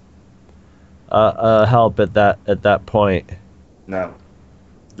a help at that point. No.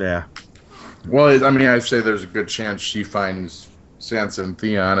 Yeah. Well, I mean, I'd say there's a good chance she finds Sansa and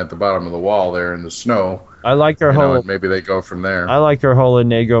Theon at the bottom of the wall there in the snow. I like her whole. Maybe they go from there. I like her whole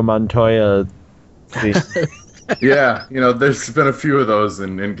Inigo Montoya. Yeah, there's been a few of those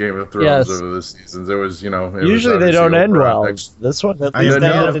in Game of Thrones over the seasons. It was, usually they don't end well. This one, at least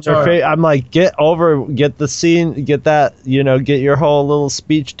I'm like, get the scene, get that, get your whole little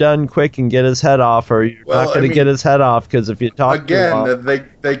speech done quick and get his head off, or you're not going to get his head off, because if you talk again,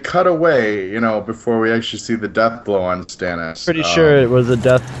 they cut away, before we actually see the death blow on Stannis. Pretty sure it was a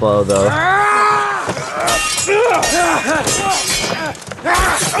death blow, though.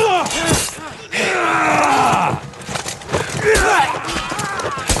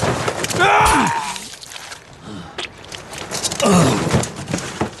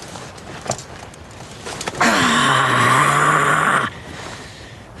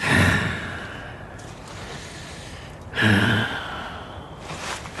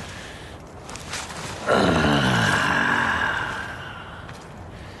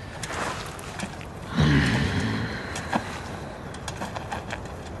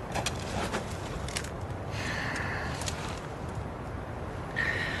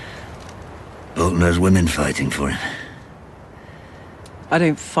 Bolton has women fighting for him. I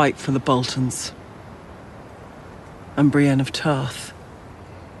don't fight for the Boltons. I'm Brienne of Tarth.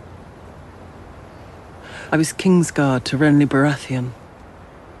 I was Kingsguard to Renly Baratheon.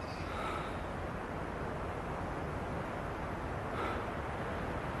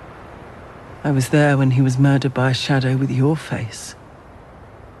 I was there when he was murdered by a shadow with your face.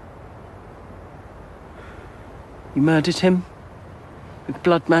 You murdered him? With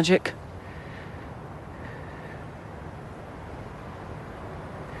blood magic?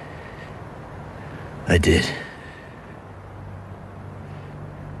 I did.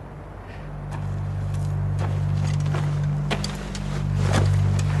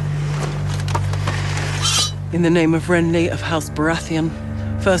 In the name of Renly of House Baratheon,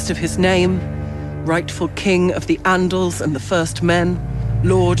 first of his name, rightful king of the Andals and the First Men,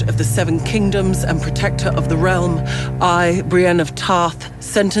 lord of the Seven Kingdoms and protector of the realm, I, Brienne of Tarth,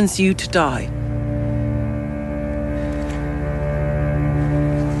 sentence you to die.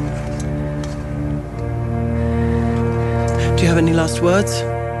 Do you have any last words?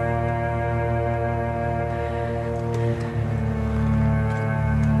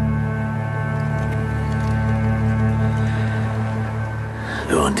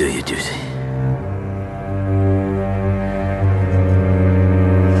 Go and do your duty.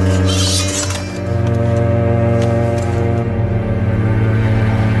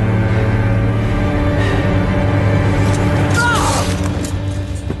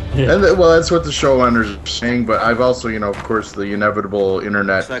 And that's what the showrunners are saying, but I've also, of course, the inevitable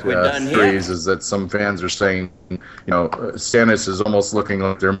internet phrase is that some fans are saying, Stannis is almost looking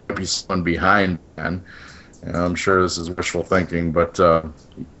like there might be someone behind, man. I'm sure this is wishful thinking, but,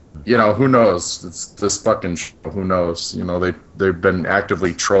 who knows? It's this fucking show, who knows? They've been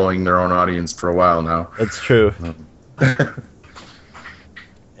actively trolling their own audience for a while now. That's true. And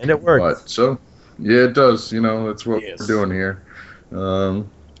it works. Yeah, it does. That's what we're doing here.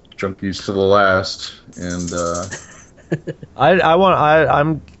 Junkies to the last, and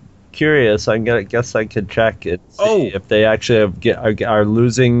I'm curious. I guess I could check it. See if they actually are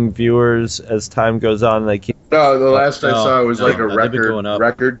losing viewers as time goes on. They keep. No, the last I saw was like a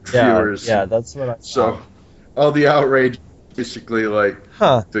record viewers. Yeah, that's what I saw. So, all the outrage, basically like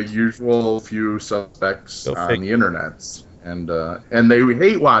the usual few suspects on the internets, and they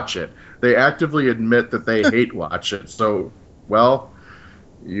hate watch it. They actively admit that they hate watch it. So,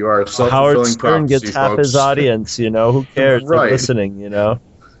 you are a self-fulfilling Howard Stern prophecy, gets half folks. his audience, Who cares? They're listening,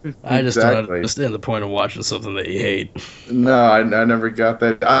 I just don't understand the point of watching something that you hate. No, I never got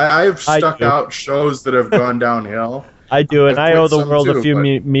that. I've stuck out shows that have gone downhill. I do, and I owe the world a few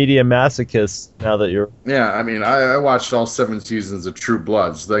media masochists now that you're... Yeah, I mean, I watched all 7 seasons of True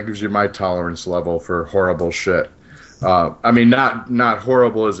Blood, so that gives you my tolerance level for horrible shit. I mean, not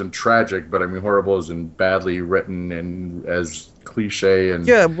horrible as in tragic, but I mean horrible as in badly written and as cliche and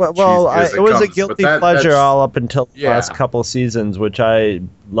it was a guilty pleasure all up until the last couple seasons, which I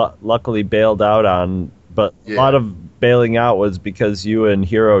luckily bailed out on. But a lot of bailing out was because you and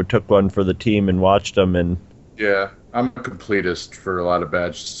Hero took one for the team and watched them. And I'm a completist for a lot of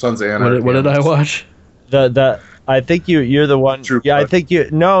bad Sons of Anarchy. What did I watch? I think you're the one. I think you.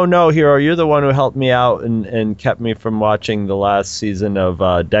 No, Hero, you're the one who helped me out and kept me from watching the last season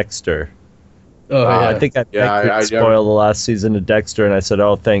of Dexter. Oh, yeah. I think I spoiled the last season of Dexter, and I said,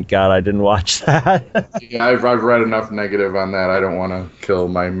 "Oh, thank God, I didn't watch that." Yeah, I've read enough negative on that. I don't want to kill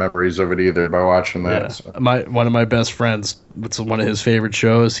my memories of it either by watching that. Yeah. So. One of my best friends, it's one of his favorite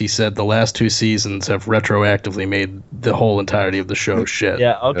shows. He said the last 2 seasons have retroactively made the whole entirety of the show shit.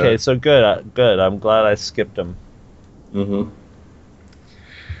 Yeah. Okay. Yeah. So good. Good. I'm glad I skipped him. Mm-hmm.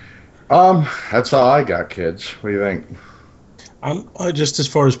 That's all I got, kids. What do you think? Just as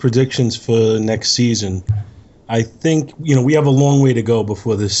far as predictions for next season, I think we have a long way to go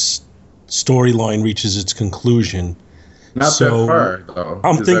before this storyline reaches its conclusion. Not that far, though.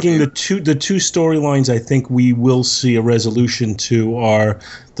 I'm thinking the two storylines I think we will see a resolution to are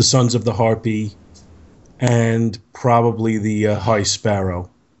the Sons of the Harpy and probably the High Sparrow.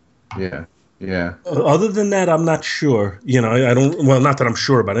 Yeah. Yeah. Other than that, I'm not sure. I don't. Well, not that I'm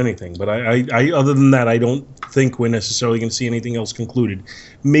sure about anything, but I other than that, I don't think we're necessarily going to see anything else concluded.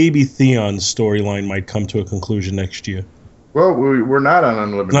 Maybe Theon's storyline might come to a conclusion next year. Well, we're not on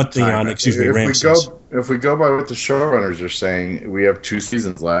unlimited Not time. Theon, excuse me, Ramses. If we go by what the showrunners are saying, we have 2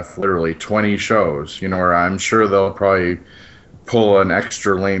 seasons left, literally 20 shows. Where I'm sure they'll probably pull an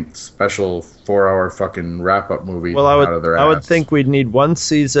extra length special 4-hour fucking wrap up movie out of their ass. I would think we'd need 1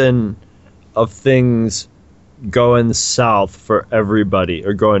 season of things going south for everybody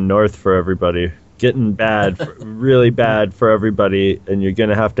or going north for everybody, getting bad, really bad for everybody, and you're going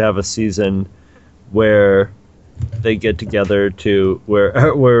to have a season where they get together to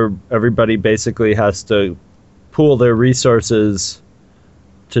where everybody basically has to pool their resources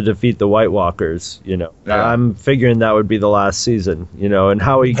to defeat the White Walkers. Yeah. I'm figuring that would be the last season. And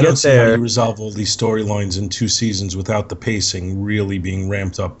how we get there. How you resolve all these storylines in 2 seasons without the pacing really being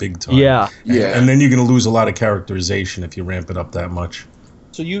ramped up big time. Yeah. And then you're going to lose a lot of characterization if you ramp it up that much.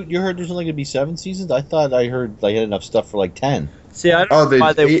 So you heard there's only going to be 7 seasons? I thought I heard they had enough stuff for like 10. See, I don't know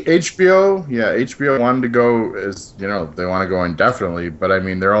why HBO. Yeah, HBO wanted to go they want to go indefinitely, but I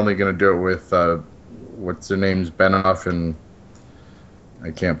mean they're only going to do it with what's their names, Benioff and. I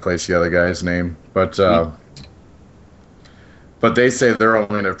can't place the other guy's name, but they say they're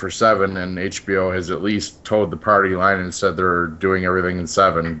only in it for 7, and HBO has at least toed the party line and said they're doing everything in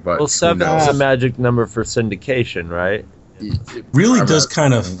 7. But 7 is a magic number for syndication, right? It really does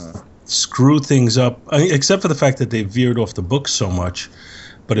kind of screw things up, except for the fact that they veered off the book so much.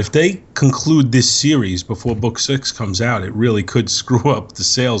 But if they conclude this series before book 6 comes out, it really could screw up the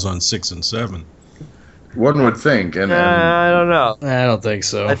sales on 6 and 7. One would think, and I don't know. I don't think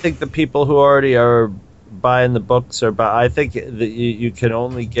so. I think the people who already are buying the books I think that you can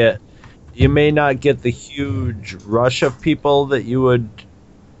only get. You may not get the huge rush of people that you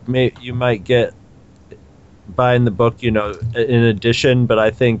might get buying the book, in addition. But I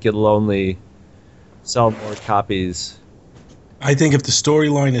think it'll only sell more copies. I think if the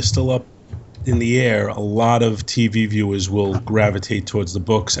storyline is still up in the air, a lot of TV viewers will gravitate towards the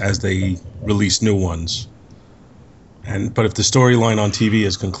books as they release new ones. But if the storyline on TV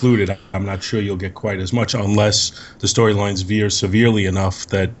is concluded, I'm not sure you'll get quite as much unless the storylines veer severely enough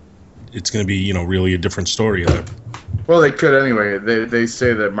that it's going to be, really a different story there. Well, they could anyway. They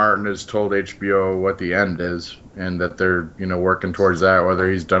say that Martin has told HBO what the end is and that they're, working towards that, whether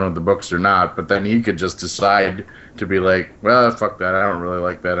he's done with the books or not. But then he could just decide to be like, well, fuck that. I don't really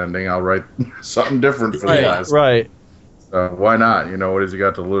like that ending. I'll write something different for the last. Right. Why not? What has he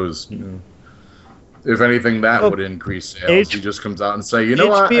got to lose? If anything, that would increase sales. He just comes out and say,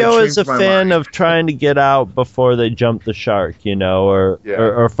 what? HBO is a fan of trying to get out before they jump the shark,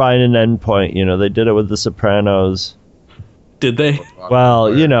 or find an end point. They did it with The Sopranos. Did they?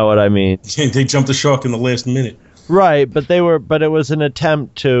 Well, you know what I mean. They jumped the shark in the last minute. Right, but it was an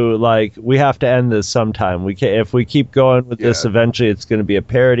attempt to we have to end this sometime. If we keep going with this, eventually it's going to be a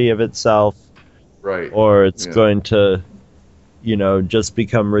parody of itself, right? Or it's going to, just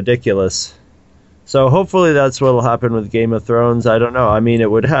become ridiculous. So hopefully that's what'll happen with Game of Thrones. I don't know. I mean,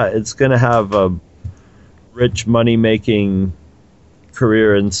 it's going to have a rich money making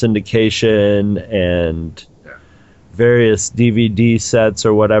career in syndication and various DVD sets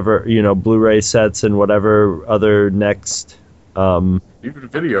or whatever, Blu-ray sets and whatever other next. Even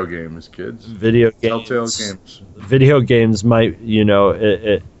video games, kids. Video games. Telltale games. Video games might,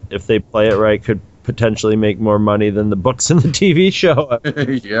 if they play it right, could potentially make more money than the books and the TV show.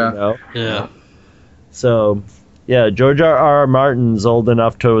 Yeah. Yeah. So, yeah, George R. Martin's old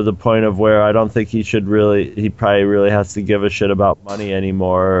enough to the point of where I don't think he probably really has to give a shit about money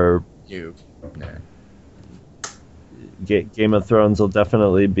anymore. Game of Thrones will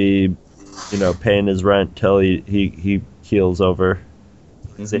definitely be, paying his rent till he keels over.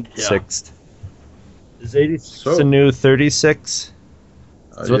 He's 86th. Is 86 a new 36?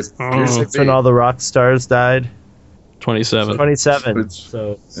 That's when all the rock stars died. 27. 27.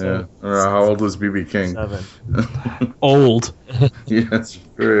 So yeah. How old was B.B. King? 7. Old. Yes,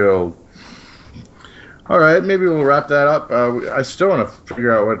 very old. All right, maybe we'll wrap that up. I still want to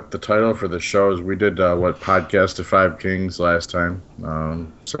figure out what the title for the show is. We did Podcast of Five Kings last time,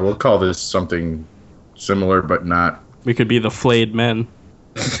 so we'll call this something similar, but not. We could be the Flayed Men.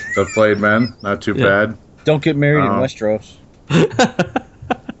 The Flayed Men, not too bad. Don't get married in Westeros.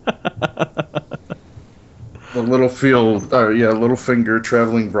 The Littlefinger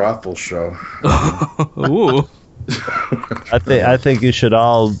Traveling Brothel Show. Ooh. I think you should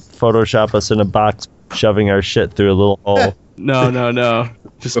all Photoshop us in a box, shoving our shit through a little hole. No.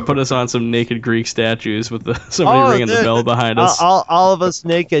 Just put us on some naked Greek statues with somebody ringing the bell behind us. All of us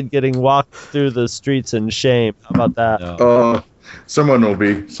naked getting walked through the streets in shame. How about that? No. Someone will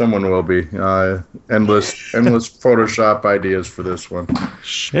be. Endless Photoshop ideas for this one.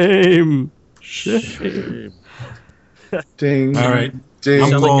 Shame. Ding. All right. Ding.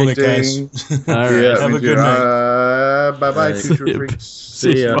 I'm calling it, Ding. guys. All right. Yeah, Have a good night. Bye-bye, future freaks.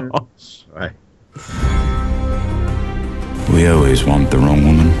 See ya. Bye. We always want the wrong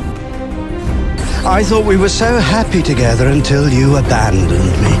woman. I thought we were so happy together until you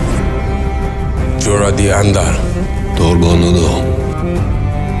abandoned me. Jorah the Andal. Torgo Nudo.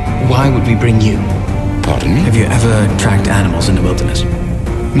 Why would we bring you? Pardon me? Have you ever tracked animals in the wilderness?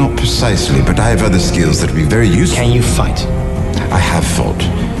 Not precisely, but I have other skills that would be very useful. Can you fight? I have fought.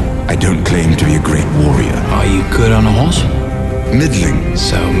 I don't claim to be a great warrior. Are you good on a horse? Middling.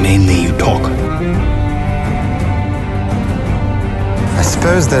 So mainly you talk. I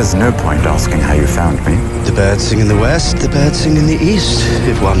suppose there's no point asking how you found me. The birds sing in the west, the birds sing in the east,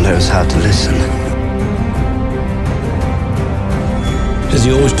 if one knows how to listen. Does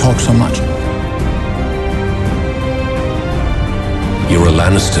he always talk so much? You're a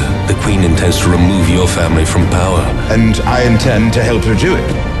Lannister. The Queen intends to remove your family from power. And I intend to help her do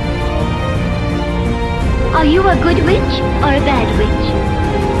it. Are you a good witch or a bad witch?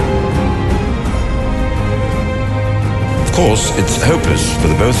 Of course, it's hopeless for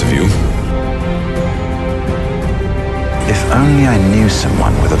the both of you. If only I knew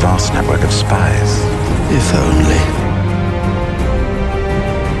someone with a vast network of spies. If only.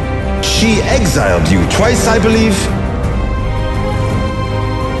 She exiled you twice, I believe.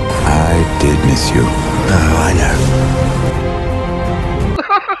 I did miss you. Oh, I know.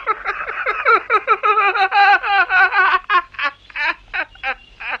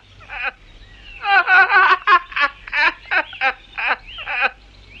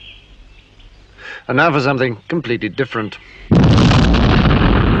 And now for something completely different.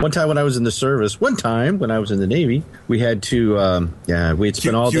 One time when I was in the service, when I was in the Navy, we had to, we had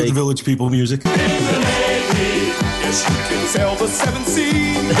spent all day. Cue the Village People music. Yes, you can sail the seven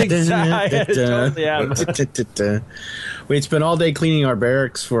seas. We had spent all day cleaning our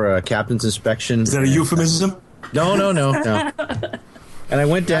barracks for a captain's inspection. Is that a euphemism? No. And I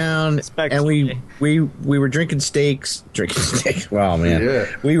went down, and we were drinking steaks. Wow, man. Yeah.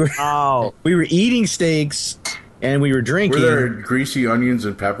 We were eating steaks, and we were drinking. Were there greasy onions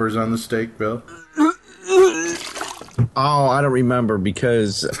and peppers on the steak, Bill? Oh, I don't remember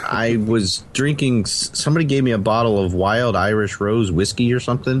because I was drinking. Somebody gave me a bottle of Wild Irish Rose whiskey or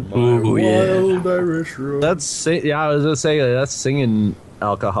something. Ooh, Wild Irish Rose. I was gonna say that's singing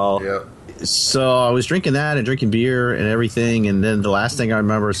alcohol. Yeah. So I was drinking that and drinking beer and everything, and then the last thing I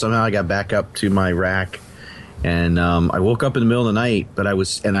remember, somehow I got back up to my rack, and I woke up in the middle of the night, but I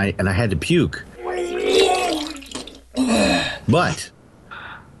had to puke, but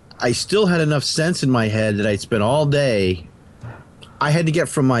I still had enough sense in my head that I'd spent all day. I had to get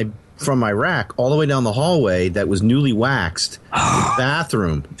from my rack all the way down the hallway that was newly waxed to the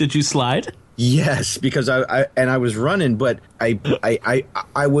bathroom. Did you slide? Yes, because I was running, but I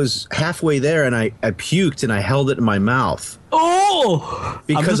was halfway there and I puked and I held it in my mouth. Oh,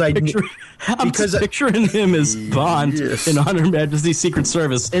 because I'm picturing him as Bond in On Her Majesty's Secret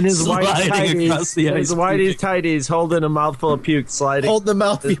Service in his white tighties, tighties, holding a mouthful of puke, sliding. Hold the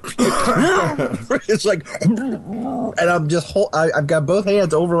mouth. It's like, and I'm just I've got both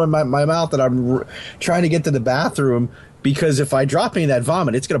hands over my mouth and I'm trying to get to the bathroom. Because if I drop any of that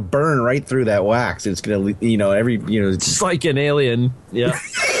vomit, it's going to burn right through that wax. It's going to, just like an alien. Yeah.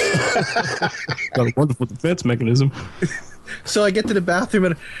 Got a wonderful defense mechanism. So I get to the bathroom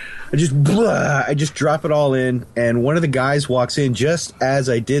and I just drop it all in. And one of the guys walks in just as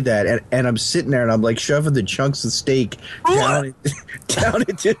I did that. And I'm sitting there and I'm like shoving the chunks of steak down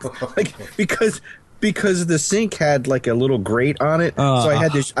into, like, because the sink had like a little grate on it, so I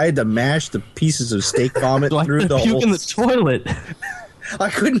had to mash the pieces of steak vomit like through the puke whole in the toilet. I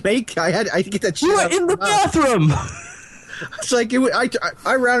couldn't make. I had to get that shit. You were in the bathroom. It's like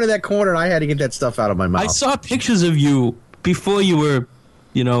I rounded that corner and I had to get that stuff out of my mouth. I saw pictures of you before you were,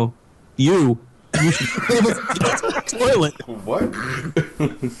 you. Toilet. What?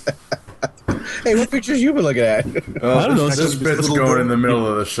 Hey, what pictures you been looking at? I don't know. This bit's going in the middle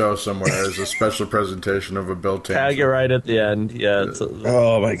of the show somewhere as a special presentation of a Bill Tanner. Tag it right at the end. Yeah.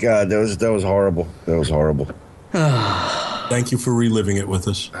 Oh my God, that was horrible. That was horrible. Thank you for reliving it with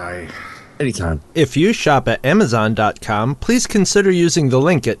us. Anytime. If you shop at Amazon.com, please consider using the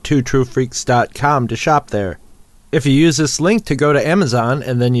link at twotruefreaks.com to shop there. If you use this link to go to Amazon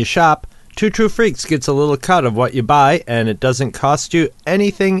and then you shop, Two True Freaks gets a little cut of what you buy, and it doesn't cost you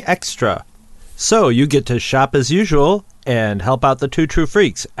anything extra. So you get to shop as usual and help out the Two True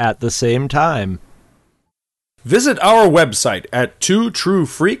Freaks at the same time. Visit our website at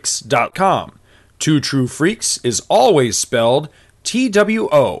twotruefreaks.com. Two True Freaks is always spelled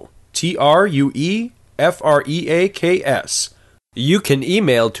TWOTRUEFREAKS. You can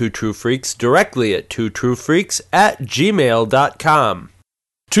email Two True Freaks directly at twotruefreaks@gmail.com.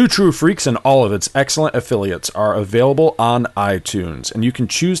 Two True Freaks and all of its excellent affiliates are available on iTunes, and you can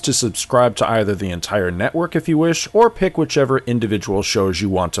choose to subscribe to either the entire network if you wish, or pick whichever individual shows you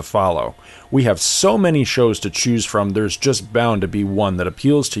want to follow. We have so many shows to choose from, there's just bound to be one that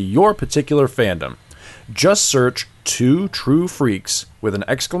appeals to your particular fandom. Just search Two True Freaks with an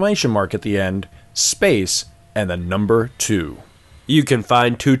exclamation mark at the end, space, and the number 2. You can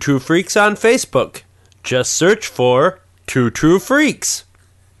find Two True Freaks on Facebook. Just search for Two True Freaks.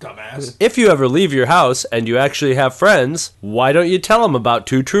 Dumbass. If you ever leave your house and you actually have friends, why don't you tell them about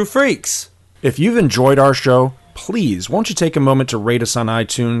Two True Freaks? If you've enjoyed our show, please won't you take a moment to rate us on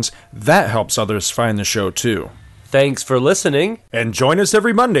iTunes? That helps others find the show too. Thanks for listening. And join us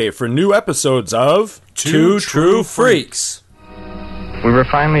every Monday for new episodes of Two True Freaks. We were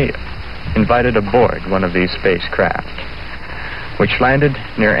finally invited aboard one of these spacecraft, which landed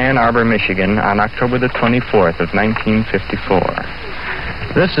near Ann Arbor, Michigan on October the 24th of 1954.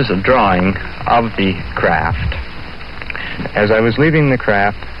 This is a drawing of the craft. As I was leaving the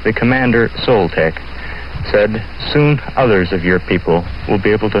craft, the commander, Soltec, said, "Soon others of your people will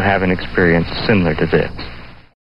be able to have an experience similar to this."